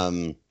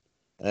 um,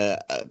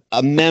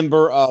 a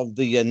member of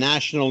the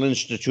National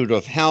Institute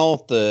of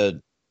Health,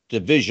 the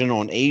Division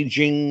on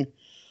Aging.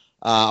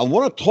 I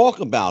want to talk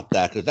about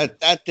that because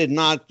that did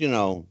not,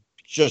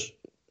 just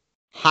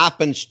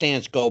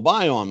happenstance go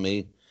by on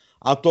me.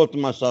 I thought to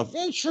myself,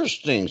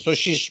 interesting. So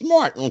she's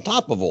smart on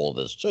top of all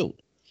this too.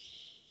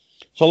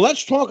 So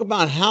let's talk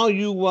about how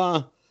you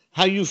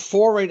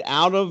forayed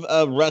out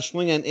of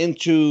wrestling and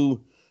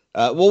into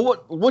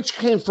which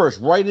came first,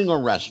 writing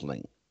or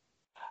wrestling?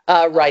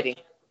 Writing.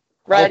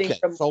 Writing Okay,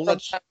 from so when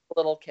let's I was a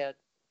little kid.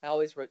 I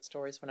always wrote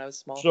stories when I was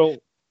small.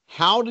 so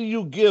how do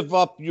you give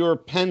up your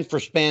pen for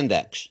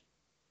spandex?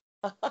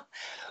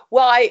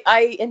 Well,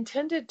 I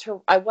intended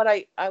to I what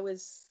I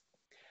was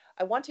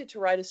I wanted to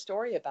write a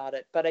story about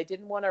it, but I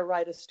didn't want to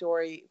write a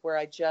story where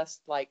I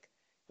just like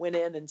went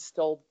in and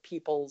stole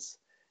people's,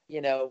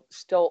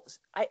 stole.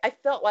 I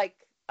felt like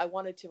I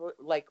wanted to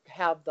like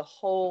have the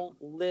whole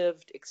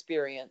lived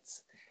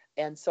experience.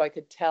 And so I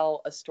could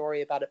tell a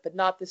story about it, but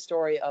not the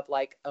story of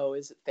like, oh,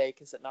 is it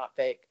fake? Is it not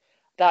fake?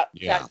 That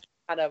Yeah.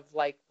 kind of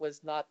like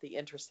was not the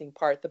interesting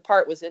part. The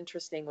part was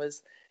interesting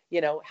was,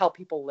 how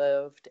people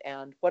lived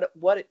and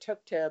what it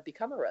took to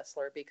become a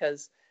wrestler,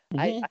 because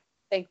I Hmm.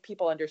 think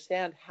people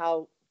understand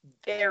how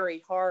very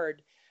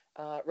hard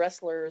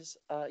wrestlers,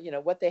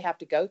 what they have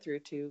to go through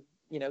to,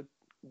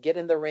 get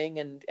in the ring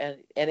and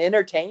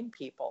entertain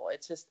people.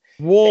 It's just,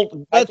 Well,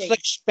 I let's think,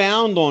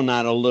 expound on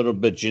that a little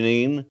bit,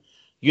 Janine.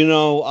 You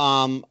know,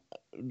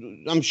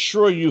 I'm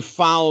sure you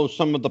follow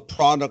some of the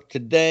product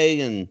today,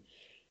 and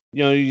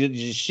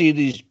you see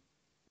these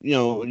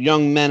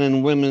young men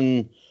and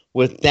women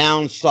with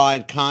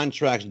downside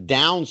contracts,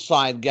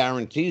 downside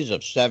guarantees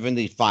of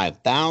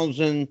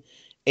 75,000,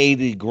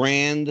 80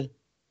 grand.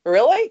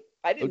 really,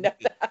 I Uh, didn't know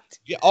that.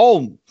 yeah,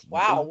 oh,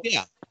 Wow.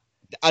 yeah,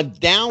 a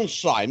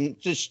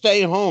downside to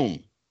stay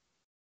home.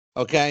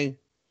 Okay,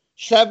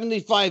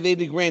 75,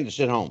 80 grand to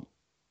sit home.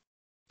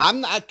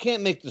 I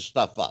can't make this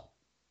stuff up.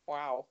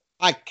 Wow.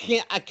 I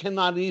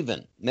cannot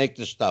even make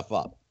this stuff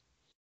up.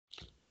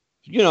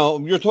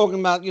 You're talking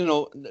about,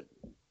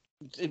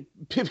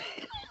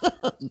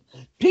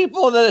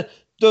 people that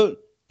the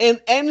in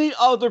any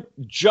other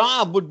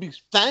job would be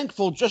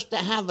thankful just to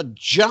have a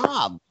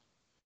job.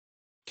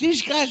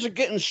 These guys are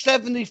getting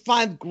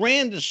 75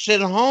 grand to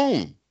sit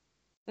home,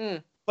 Hmm.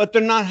 but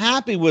they're not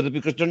happy with it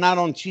because they're not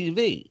on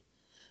TV.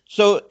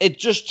 So it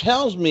just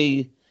tells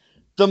me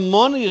the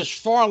money is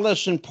far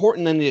less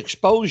important than the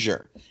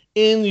exposure.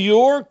 In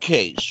your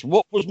case,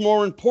 what was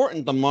more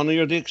important, the money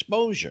or the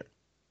exposure?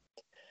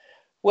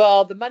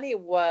 Well, the money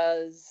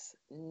was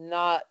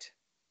not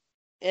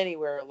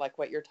anywhere like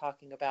what you're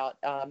talking about.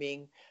 I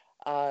mean,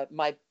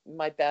 my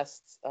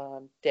best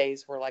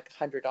days were like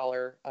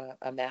 $100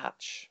 a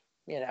match,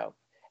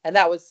 and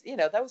that was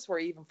where,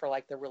 even for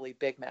like the really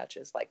big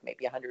matches, like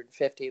maybe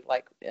 150,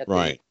 like at the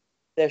Right.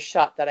 the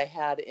shot that I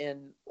had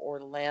in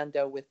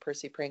Orlando with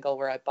Percy Pringle,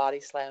 where I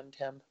body slammed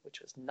him,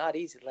 which was not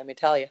easy, let me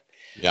tell you.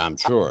 Yeah, I'm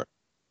sure.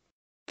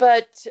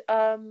 But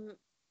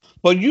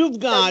But you've so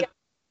yeah, got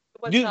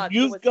it was not. It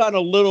you've was. got a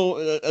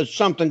little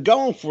something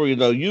going for you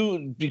though.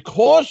 You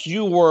because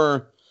you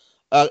were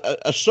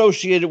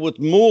associated with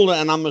Moolah,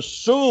 and I'm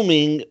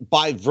assuming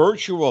by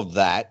virtue of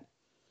that,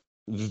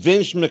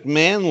 Vince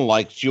McMahon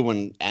likes you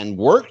and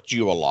worked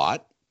you a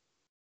lot.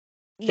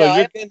 No,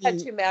 I had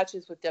 2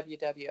 matches with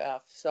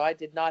WWF, so I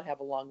did not have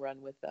a long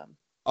run with them.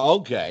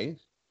 Okay.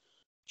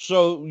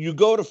 So you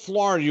go to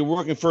Florida, you're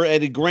working for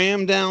Eddie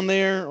Graham down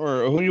there,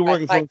 or who are you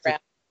working for?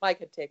 Mike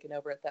had taken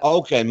over at that point.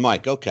 Okay,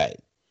 Mike, okay.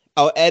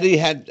 Oh, Eddie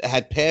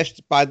had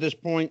passed by this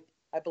point?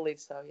 I believe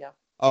so, yeah.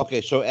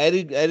 Okay, so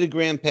Eddie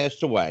Graham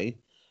passed away,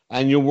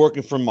 and you're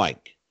working for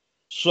Mike.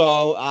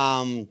 So,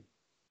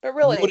 but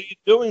really, what are you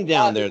doing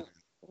down there?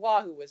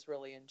 Wahoo was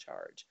really in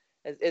charge,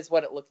 is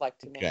what it looked like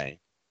to me.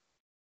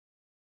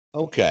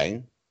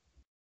 Okay.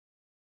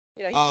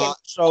 You know, he came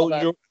so all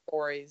the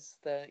stories,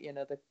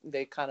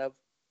 the kind of,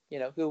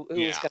 who was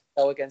going to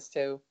go against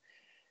who.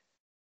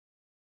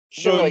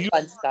 So really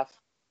fun stuff.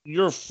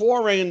 You're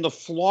foraying into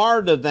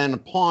Florida then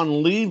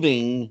upon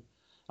leaving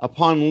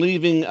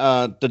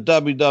the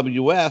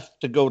WWF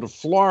to go to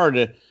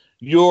Florida.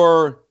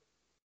 You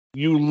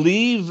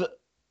leave,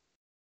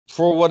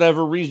 for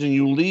whatever reason,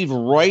 you leave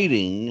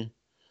writing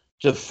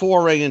to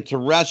foray into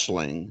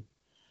wrestling.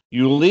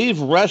 You leave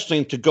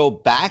wrestling to go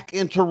back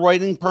into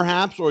writing,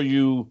 perhaps,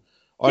 okay.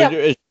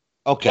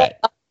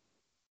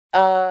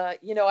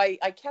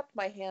 I kept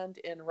my hand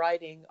in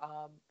writing.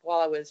 While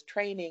I was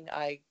training,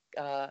 I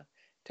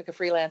took a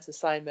freelance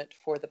assignment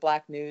for the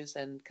Black News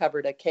and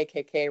covered a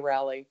KKK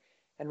rally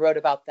and wrote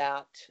about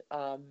that.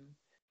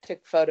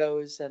 Took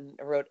photos and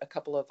wrote a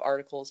couple of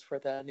articles for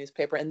the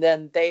newspaper. And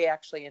then they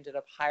actually ended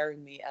up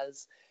hiring me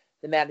as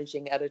the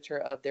managing editor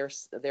of their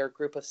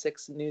group of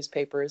 6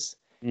 newspapers.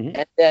 Mm-hmm.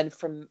 And then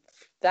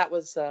that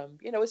was,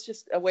 it was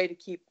just a way to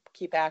keep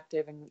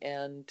active.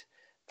 And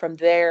from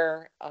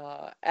there,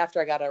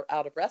 after I got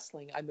out of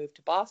wrestling, I moved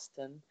to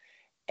Boston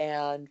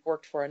and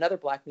worked for another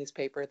Black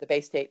newspaper, the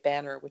Bay State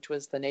Banner, which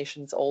was the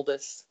nation's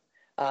oldest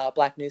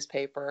Black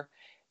newspaper.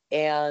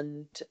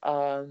 And,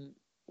 and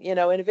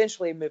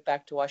eventually moved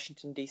back to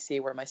Washington, D.C.,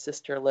 where my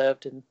sister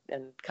lived, and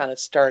kind of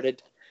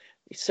started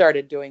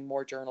doing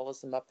more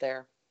journalism up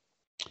there.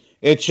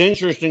 It's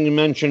interesting you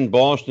mentioned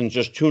Boston.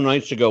 Just 2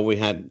 nights ago, we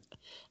had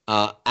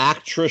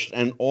actress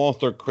and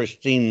author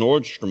Christine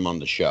Nordstrom on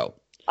the show.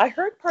 I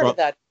heard part of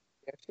that.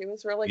 She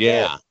was really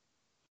good.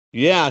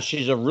 Yeah,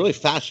 she's a really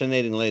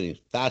fascinating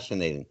lady.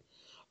 Fascinating.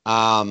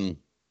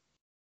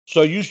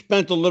 So you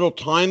spent a little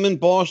time in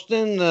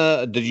Boston.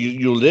 Did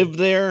you live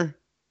there?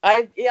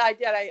 I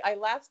did. I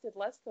lasted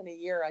less than a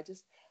year.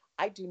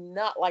 I do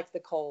not like the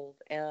cold,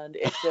 and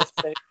it's just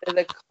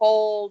the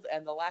cold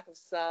and the lack of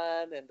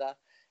sun and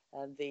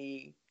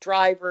the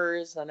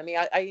drivers. And I mean,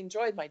 I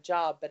enjoyed my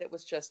job, but it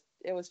was just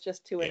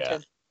too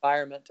intense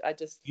environment.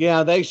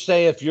 They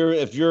say if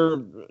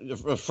you're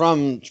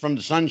from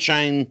the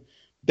Sunshine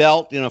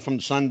Belt, from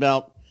the Sun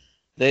Belt,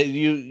 that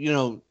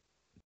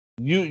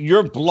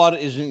your blood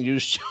isn't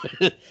used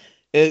to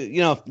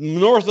it.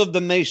 North of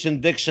the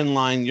Mason-Dixon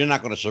line, you're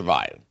not going to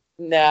survive.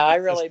 No, I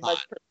really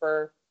much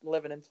prefer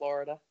living in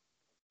Florida.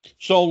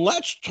 So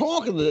let's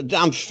talk.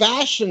 I'm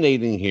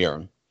fascinating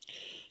here.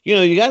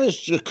 You got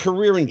this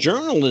career in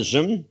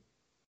journalism,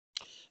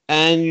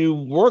 and you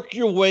work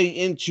your way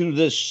into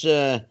this,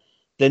 the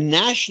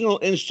National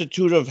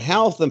Institute of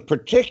Health, and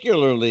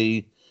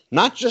particularly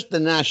not just the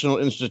National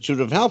Institute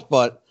of Health,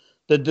 but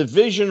the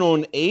Division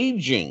on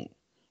Aging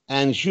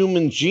and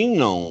Human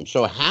Genome.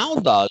 So how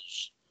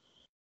does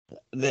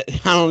that?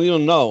 I don't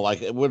even know,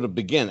 where to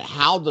begin.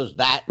 How does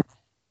that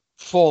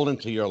fall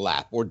into your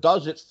lap, or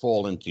does it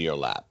fall into your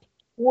lap?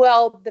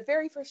 Well, the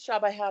very first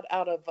job I had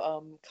out of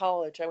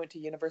college, I went to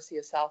University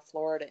of South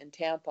Florida in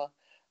Tampa.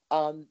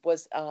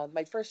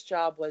 My first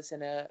job was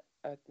in a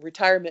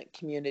retirement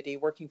community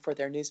working for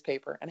their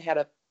newspaper, and had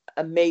an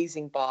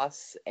amazing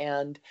boss.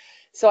 And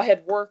so I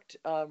had worked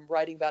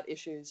writing about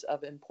issues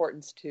of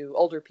importance to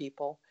older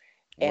people.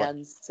 Right.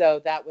 And so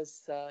that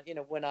was,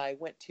 when I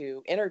went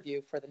to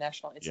interview for the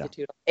National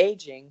Institute of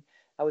Aging,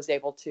 I was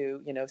able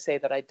to, say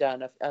that I'd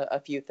done a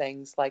few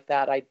things like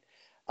that. I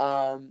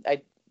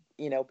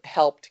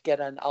helped get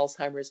an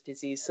Alzheimer's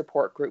disease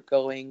support group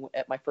going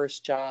at my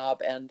first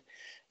job. And,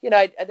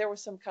 there were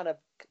some kind of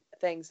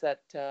things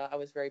that I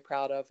was very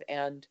proud of,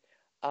 and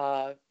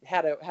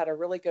had a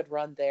really good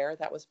run there.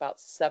 That was about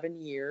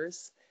 7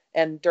 years.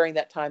 And during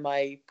that time,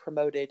 I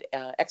promoted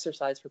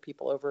exercise for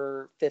people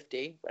over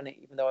 50,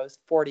 even though I was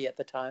 40 at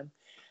the time.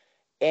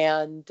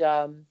 And,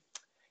 the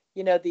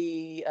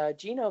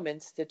Genome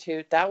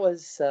Institute, that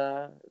was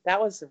a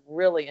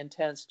really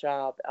intense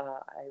job.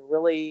 I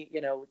really,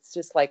 it's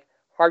just like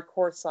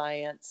hardcore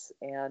science,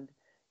 and,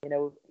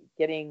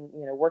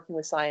 working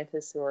with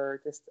scientists who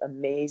are just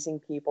amazing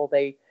people.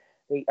 They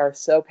are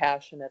so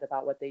passionate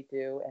about what they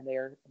do, and they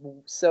are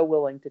so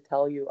willing to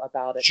tell you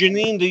about it.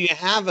 Jeannine, do you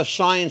have a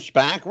science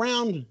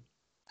background?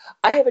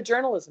 I have a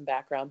journalism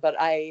background, but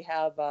I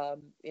have, a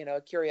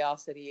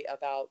curiosity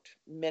about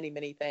many,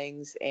 many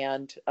things,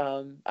 and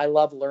I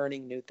love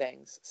learning new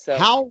things. So,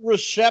 how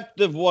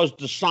receptive was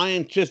the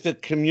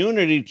scientific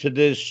community to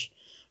this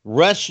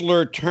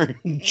wrestler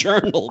turned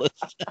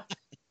journalist?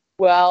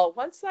 Well,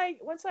 once I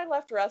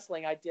left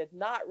wrestling, I did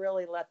not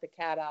really let the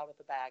cat out of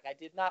the bag. I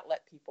did not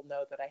let people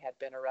know that I had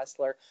been a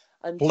wrestler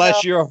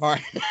Bless until your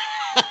heart.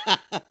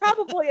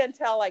 probably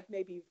until like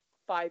maybe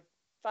five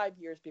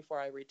years before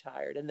I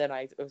retired, and then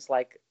it was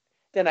like,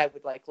 then I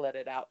would like let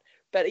it out.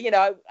 But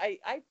I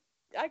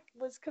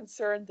was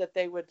concerned that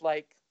they would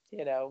like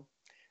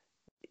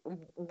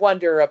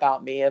wonder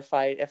about me if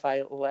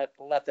I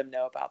let them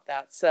know about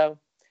that. So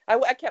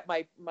I kept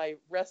my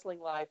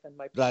wrestling life and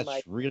my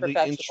That's really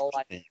professional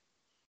life interesting.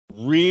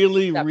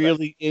 Really, separate.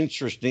 really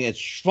interesting.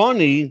 It's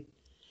funny.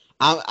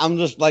 I'm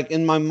just like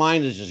in my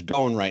mind is just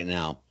going right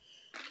now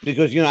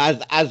because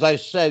as I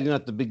said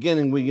at the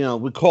beginning we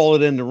call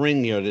it in the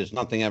ring here. There's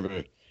nothing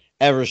ever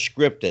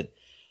scripted.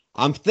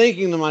 I'm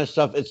thinking to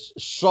myself, it's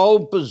so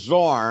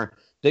bizarre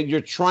that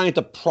you're trying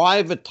to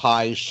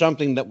privatize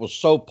something that was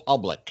so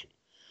public.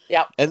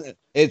 Yeah. And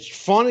it's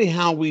funny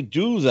how we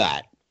do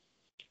that.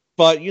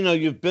 But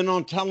you've been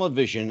on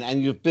television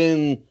and you've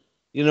been,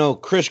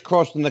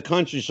 crisscrossing the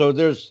country. So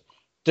there's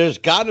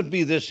got to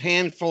be this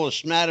handful of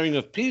smattering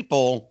of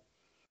people,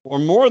 or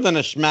more than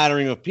a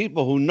smattering of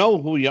people who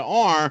know who you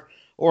are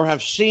or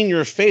have seen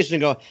your face and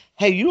go,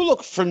 "Hey, you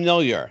look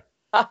familiar."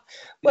 Well,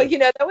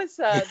 that was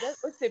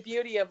the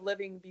beauty of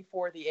living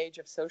before the age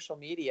of social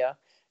media.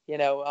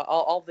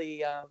 All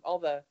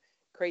the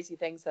crazy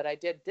things that I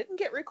didn't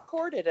get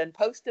recorded and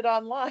posted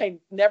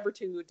online, never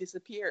to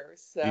disappear.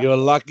 So You're a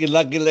lucky,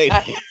 lucky I,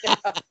 lady.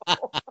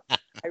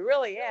 I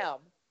really am.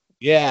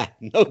 Yeah,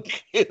 no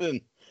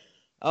kidding.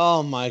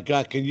 Oh my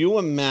God. Can you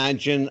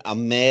imagine a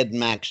Mad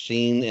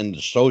Maxine in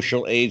the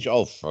social age?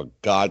 Oh, for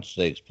God's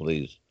sakes,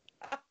 please.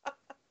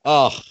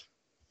 Oh,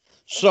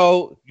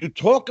 so you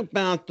talk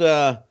about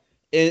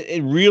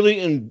it really,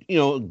 in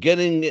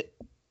getting it,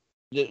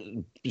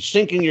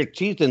 sinking your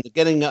teeth into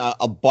getting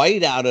a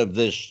bite out of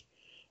this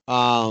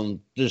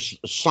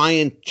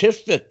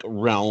scientific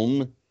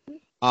realm,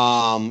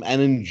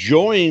 and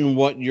enjoying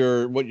what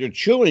you're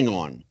chewing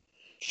on.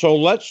 So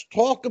let's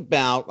talk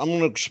about. I'm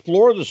going to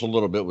explore this a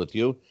little bit with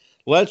you.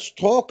 Let's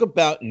talk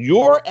about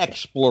your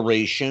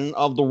exploration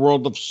of the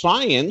world of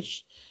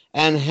science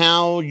and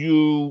how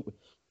you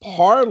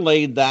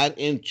parlayed that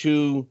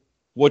into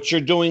what you're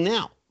doing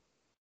now.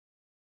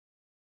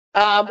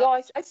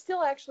 Well, I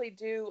still actually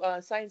do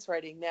science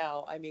writing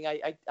now. I mean,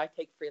 I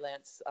take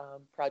freelance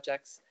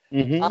projects.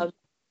 Mm-hmm. Um,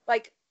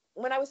 like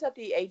when I was at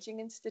the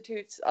Aging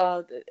Institute,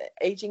 the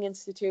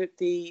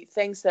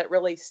things that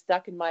really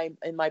stuck in my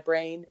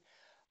brain,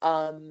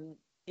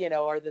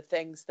 are the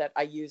things that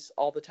I use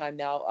all the time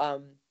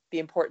now. The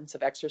importance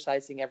of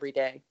exercising every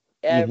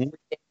Mm-hmm.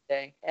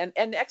 day,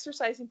 and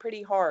exercising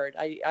pretty hard.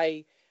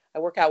 I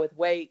work out with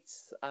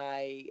weights.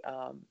 I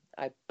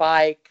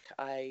bike.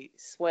 I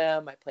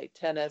swim. I play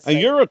tennis. And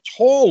you're a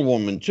tall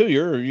woman too.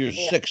 You're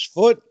Yeah, 6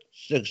 foot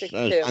six.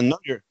 6'2". I know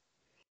you're.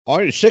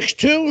 Are you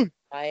 6'2"?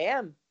 I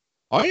am.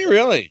 Are you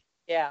really?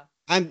 Yeah.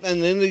 And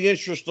in the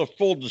interest of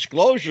full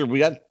disclosure,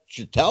 we have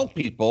to tell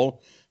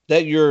people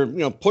that you're,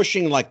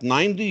 pushing like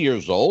 90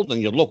 years old,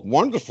 and you look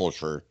wonderful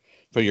for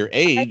your I'm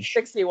age.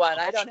 61.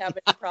 I don't have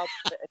any problem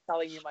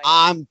telling you my age.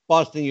 I'm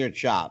busting your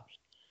chops.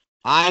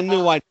 I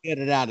knew Uh, I'd get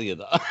it out of you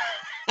though.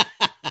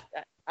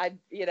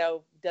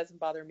 doesn't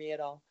bother me at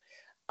all.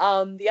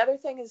 The other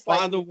thing is By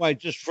like, the way,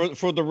 just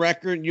for the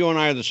record, you and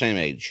I are the same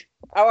age.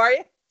 how are you?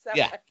 Is that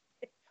Yeah, right?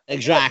 Well, you're looking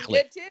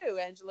exactly. good too,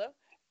 Angelo.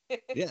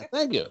 Yeah,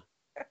 thank you.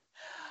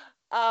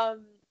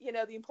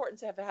 The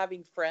importance of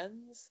having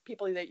friends,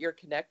 people that you're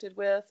connected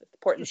with, the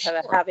importance of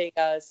Sure. having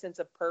a sense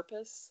of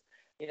purpose,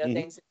 Mhm.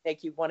 things that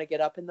make you want to get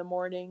up in the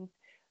morning.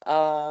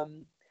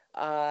 Um,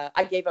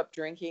 I gave up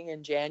drinking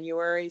in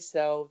January,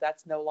 so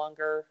that's no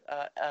longer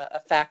a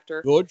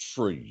factor. Good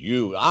for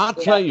you. I'll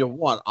tell Yeah. you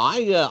what.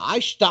 I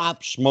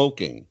stopped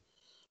smoking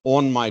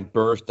on my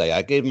birthday.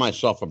 I gave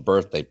myself a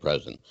birthday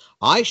present.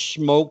 I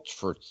smoked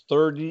for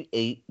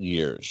 38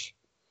 years.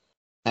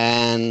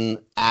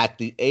 And at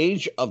the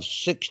age of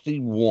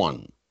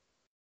 61,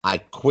 I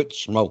quit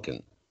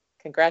smoking.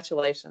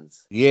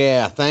 Congratulations.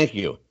 Yeah, thank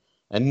you.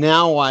 And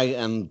now I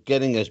am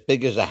getting as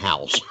big as a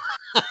house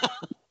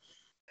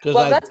because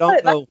Well, I don't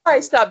that's know. why I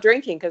stopped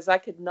drinking, because I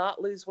could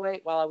not lose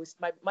weight while I was.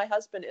 My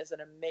husband is an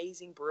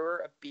amazing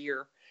brewer of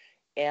beer,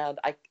 and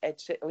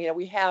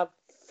we have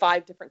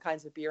 5 different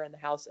kinds of beer in the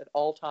house at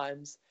all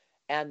times,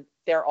 and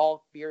they're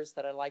all beers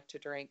that I like to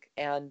drink,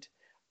 and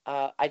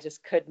I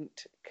just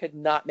could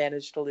not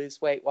manage to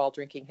lose weight while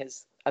drinking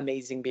his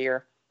amazing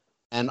beer.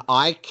 And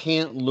I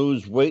can't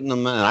lose weight in a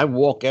minute. I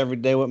walk every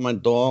day with my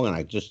dog, and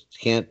I just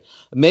can't.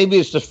 Maybe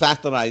it's the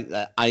fact that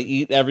I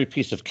eat every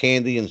piece of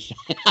candy, and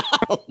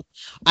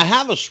I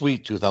have a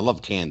sweet tooth. I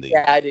love candy.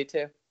 Yeah, I do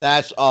too.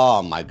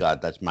 Oh my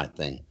God, that's my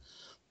thing.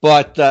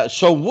 But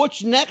so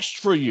what's next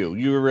for you?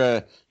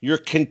 You're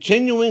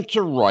continuing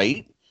to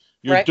write.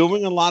 You're Right.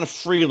 doing a lot of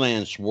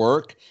freelance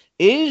work.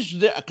 Is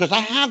there, because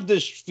I have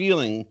this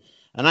feeling,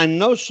 and I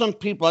know some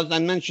people, as I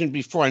mentioned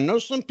before, I know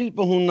some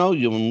people who know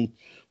you, and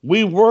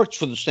we worked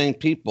for the same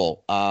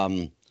people.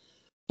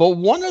 But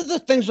one of the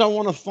things I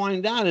want to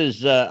find out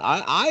is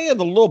I have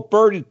a little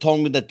birdie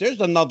told me that there's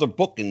another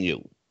book in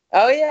you.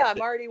 Oh yeah, I'm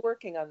already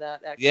working on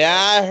that actually. Yeah,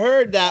 I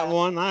heard that Yeah.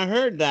 one. I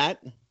heard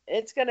that.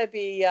 It's going to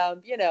be,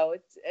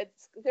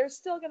 there's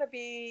still going to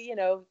be,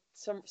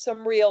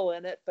 some real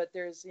in it, but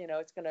there's,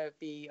 it's going to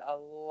be a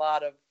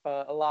lot of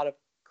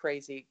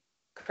crazy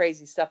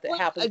stuff that Well,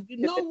 happens. you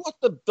know what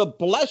the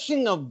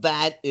blessing of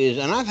that is,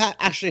 and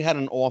actually had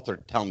an author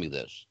tell me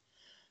this.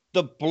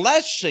 The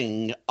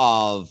blessing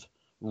of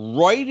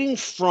writing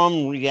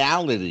from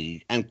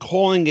reality and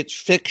calling it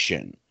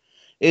fiction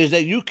is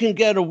that you can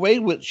get away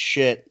with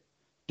shit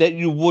that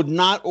you would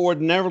not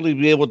ordinarily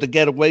be able to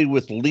get away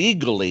with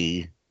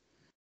legally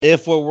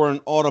if it were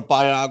an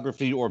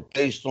autobiography or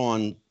based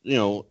on,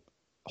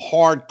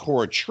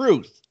 hardcore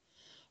truth.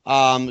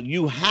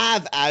 You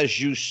have, as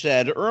you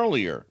said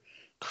earlier,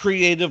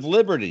 creative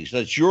liberties.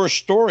 That's your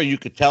story. You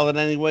could tell it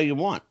any way you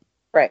want.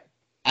 Right.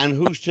 And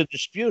who's to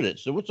dispute it?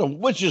 So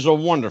which is a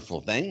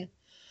wonderful thing.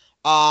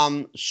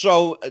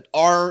 So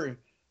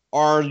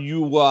are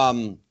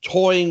you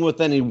toying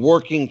with any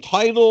working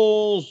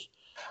titles?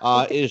 We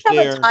don't Is have a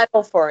there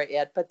title for it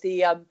yet, but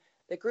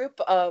the group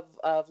of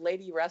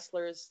lady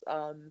wrestlers,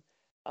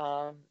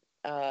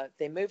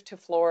 they moved to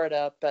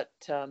Florida, but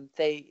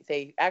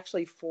they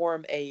actually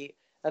form a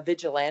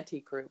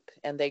vigilante group,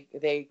 and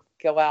they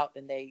go out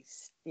and they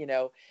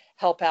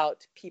help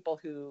out people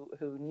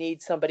who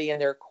need somebody in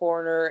their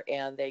corner,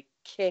 and they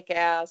kick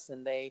ass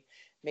and they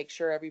make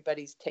sure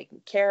everybody's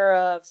taken care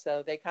of.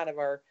 So they kind of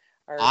are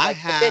I like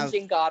have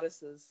avenging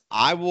goddesses.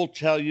 I will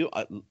tell you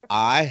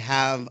I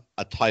have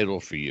a title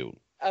for you.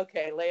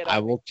 Okay, lay it I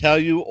on me. will tell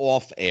you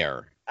off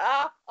air.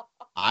 Ah,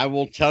 I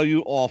will tell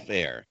you off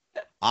air.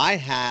 I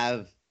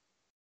have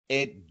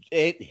it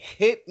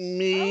hit oh,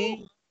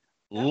 me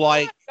come on,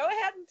 like go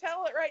ahead and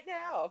tell it right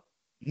now.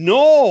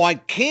 no, I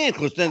can't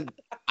because then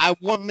I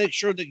want to make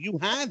sure that you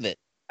have it.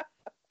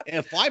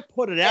 If I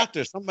put it out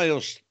there, somebody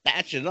will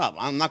snatch it up.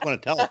 I'm not going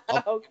to tell it.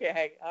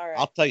 Okay, all I'll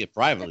right. tell you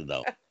privately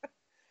though.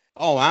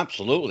 Oh,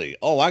 absolutely.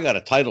 Oh, I got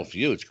a title for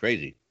you. It's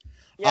crazy.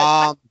 Yeah,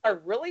 titles Um.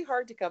 are really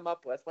hard to come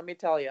up with, let me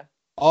tell you.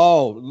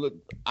 Oh, look,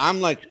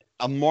 I'm like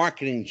a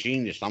marketing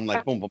genius. I'm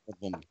like boom, boom,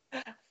 boom,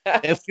 boom.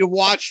 If you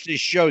watch this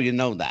show, you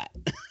know that.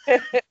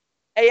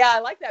 Yeah, I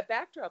like that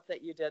backdrop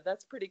that you did.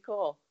 That's pretty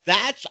cool.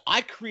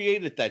 I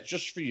created that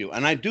just for you,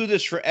 and I do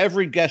this for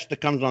every guest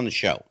that comes on the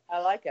show. I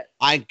like it.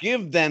 I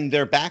give them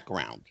their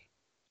background,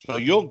 so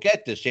you'll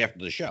get this after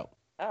the show.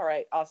 All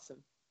right, awesome.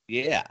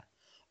 Yeah.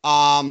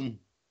 Um.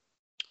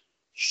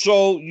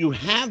 So you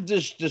have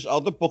this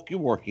other book you're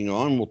working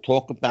on. We'll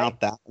talk Right,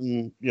 about that,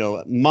 and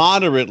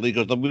moderately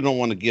because we don't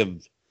want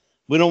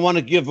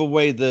to give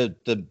away the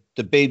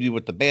baby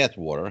with the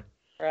bathwater.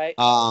 right.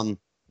 Um.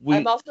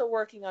 I'm We also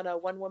working on a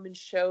one-woman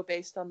show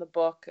based on the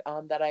book,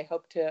 that I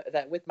hope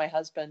that with my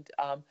husband,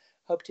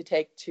 hope to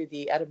take to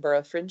the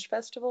Edinburgh Fringe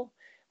Festival,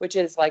 which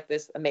is like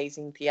this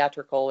amazing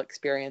theatrical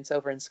experience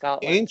over in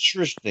Scotland.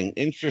 Interesting,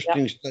 Yeah.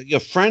 interesting. A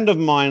friend of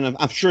mine,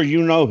 I'm sure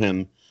you know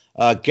him,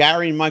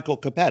 Gary Michael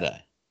Capetta,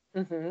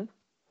 Mm-hmm.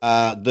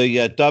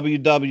 the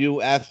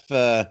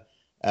WWF,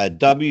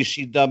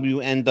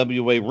 WCW,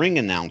 NWA ring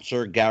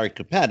announcer, Gary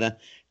Capetta,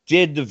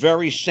 did the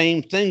very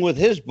same thing with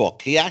his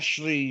book. He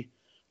actually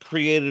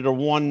created a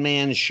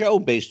one-man show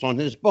based on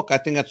his book. I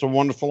think that's a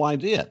wonderful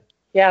idea.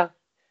 Yeah.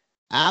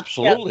 Yeah.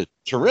 Absolutely.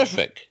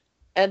 Terrific.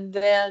 And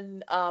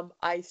then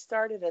I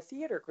started a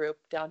theater group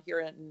down here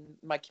in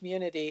my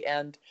community,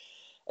 and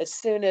as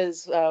soon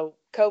as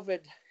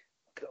COVID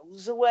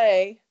goes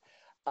away,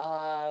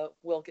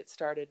 we'll get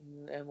started,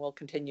 and we'll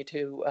continue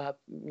to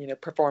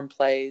perform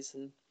plays,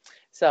 and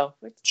so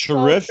it's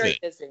all very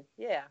Terrific. busy.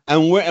 Yeah.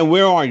 And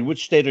where are you?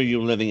 Which state are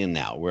you living in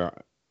now? Where?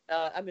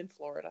 I'm in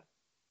Florida.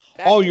 Oh,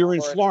 Back to you're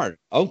in Florida. Florida.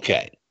 Yeah.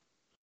 Okay.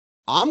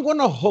 I'm going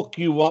to hook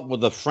you up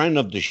with a friend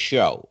of the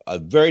show, a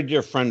very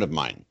dear friend of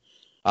mine,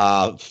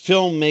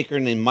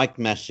 filmmaker named Mike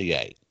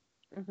Messier.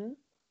 Hmm.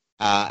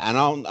 And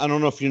I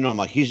don't know if you know him.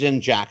 Like he's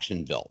in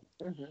Jacksonville.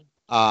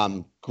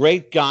 Hmm.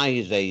 Great guy.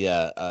 He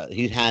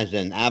has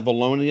an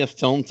Avalonia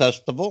Film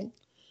Festival.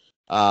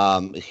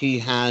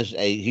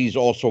 He's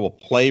also a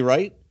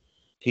playwright.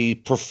 He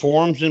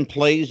performs in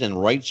plays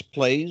and writes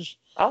plays.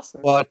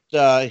 Awesome. But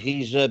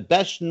he's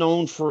best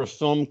known for a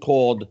film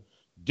called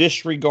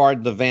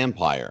Disregard the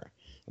Vampire.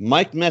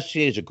 Mike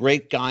Messier is a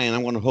great guy, and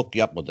I'm going to hook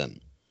you up with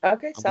him.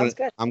 Okay, sounds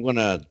good. I'm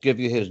gonna give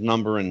you his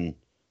number and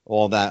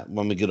all that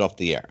when we get off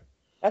the air.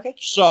 Okay.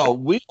 So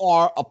we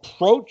are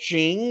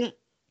approaching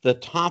the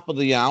top of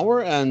the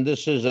hour, and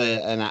this is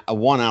a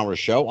 1 hour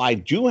show. I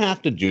do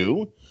have to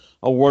do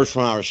a word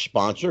from our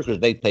sponsor because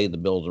they pay the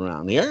bills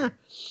around here.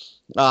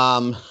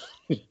 Um,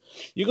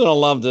 you're gonna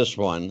love this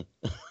one,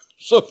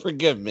 so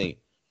forgive me.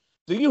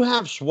 Do you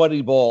have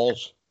sweaty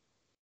balls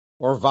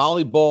or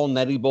volleyball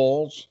netty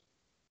balls?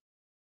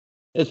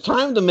 It's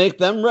time to make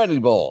them ready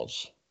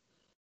balls.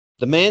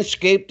 The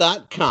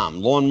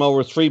Manscaped.com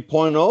Lawnmower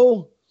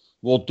 3.0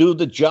 will do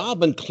the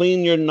job and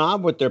clean your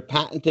knob with their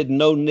patented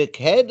no-nick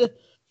head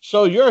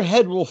so your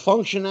head will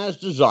function as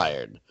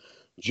desired.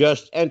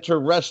 Just enter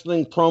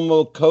wrestling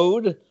promo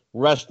code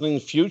Wrestling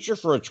Future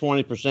for a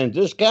 20%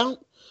 discount.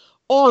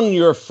 on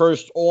your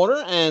first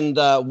order, and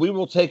we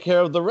will take care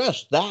of the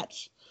rest.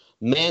 That's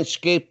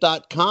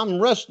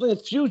manscaped.com. Wrestling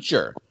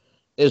Future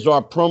is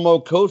our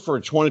promo code for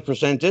a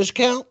 20%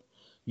 discount.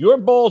 Your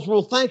balls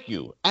will thank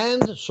you,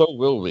 and so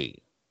will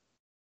we.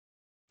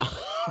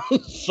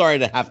 Sorry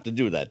to have to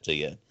do that to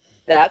you.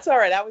 That's all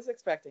right. I was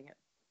expecting it.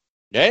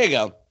 There you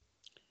go.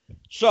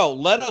 So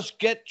let us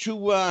get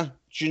to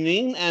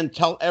Jeannine and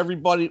tell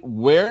everybody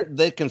where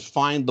they can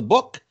find the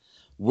book,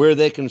 where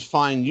they can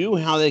find you,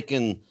 how they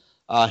can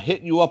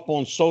hit you up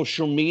on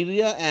social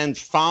media and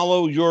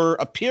follow your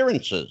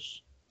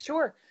appearances.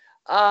 Sure.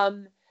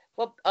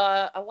 Well,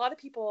 a lot of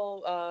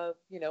people,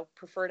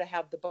 prefer to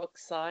have the book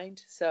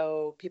signed,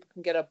 so people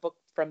can get a book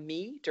from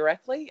me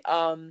directly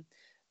via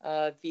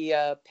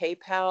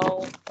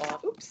PayPal.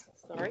 Oops,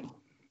 sorry.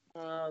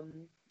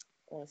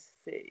 Let's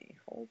see.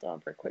 Hold on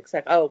for a quick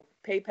sec. Oh,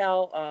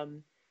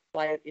 PayPal.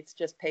 It's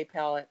just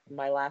PayPal at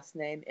my last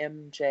name,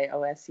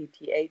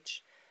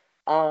 Mjoseth.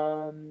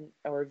 Or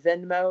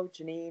Venmo,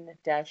 Jeannine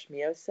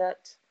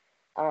Mjoseth.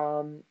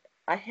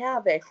 I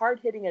have a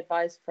hard-hitting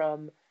advice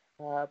from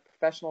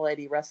Professional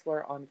Lady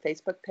Wrestler on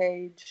Facebook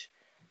page.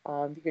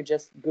 You can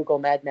just Google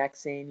Mad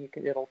Maxine.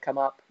 It'll come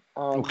up.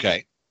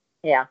 Okay.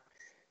 Yeah.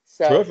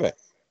 So. Terrific.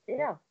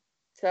 Yeah.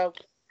 So.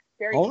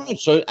 Very. All right.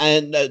 So,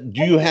 and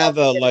do you have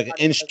like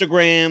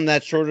Instagram,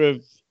 that sort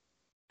of?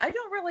 I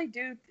don't really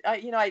do.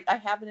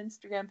 I have an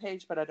Instagram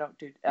page, but I don't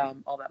do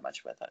all that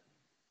much with it.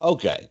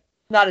 Okay.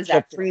 Not as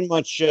active. Pretty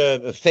much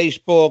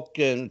Facebook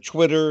and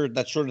Twitter,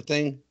 that sort of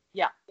thing.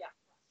 Yeah.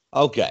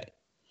 Okay.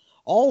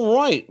 All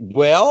right.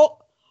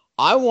 Well,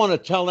 I want to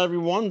tell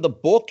everyone the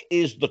book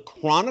is The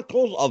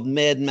Chronicles of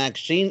Mad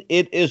Maxine.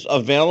 It is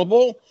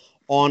available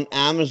on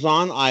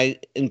Amazon. I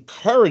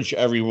encourage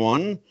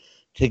everyone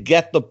to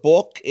get the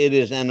book. It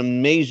is an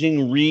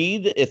amazing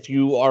read. If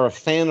you are a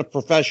fan of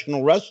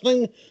professional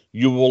wrestling,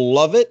 you will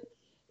love it.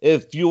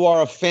 If you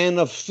are a fan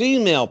of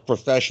female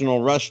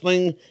professional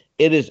wrestling,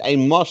 it is a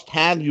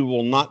must-have. You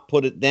will not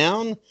put it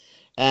down.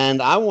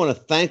 And I want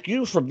to thank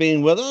you for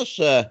being with us,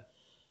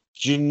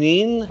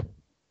 Jeannine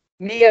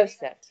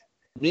Mjoseth.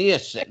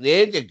 Mjoseth.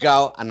 There you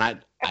go. And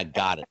I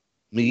got it.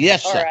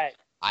 Mjoseth. All right.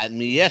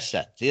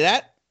 Mjoseth. See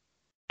that?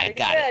 I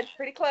got it.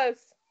 Pretty close.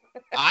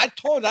 I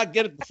told you I'd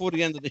get it before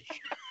the end of the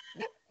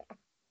year.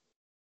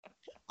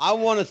 I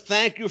want to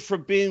thank you for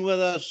being with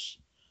us.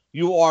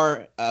 You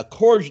are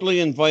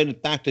cordially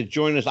invited back to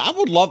join us. I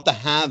would love to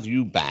have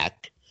you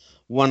back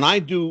when I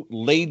do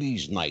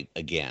Ladies' Night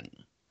again.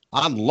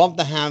 I'd love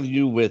to have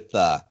you with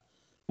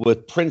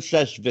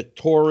Princess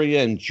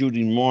Victoria and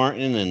Judy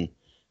Martin and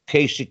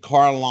Casey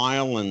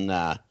Carlisle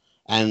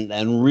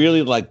and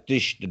really like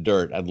dish the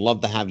dirt. I'd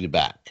love to have you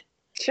back.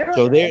 Sure.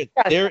 So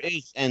there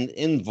is an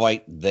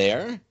invite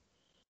there.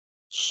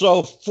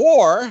 So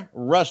for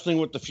Wrestling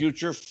with the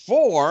Future,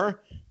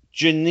 for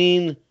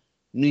Jeannine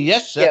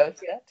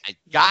Mjoseth, I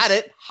got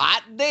it.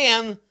 Hot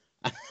damn.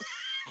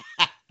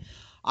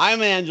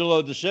 I'm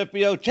Angelo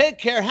DeCipio. Take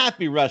care.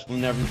 Happy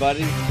wrestling,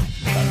 everybody.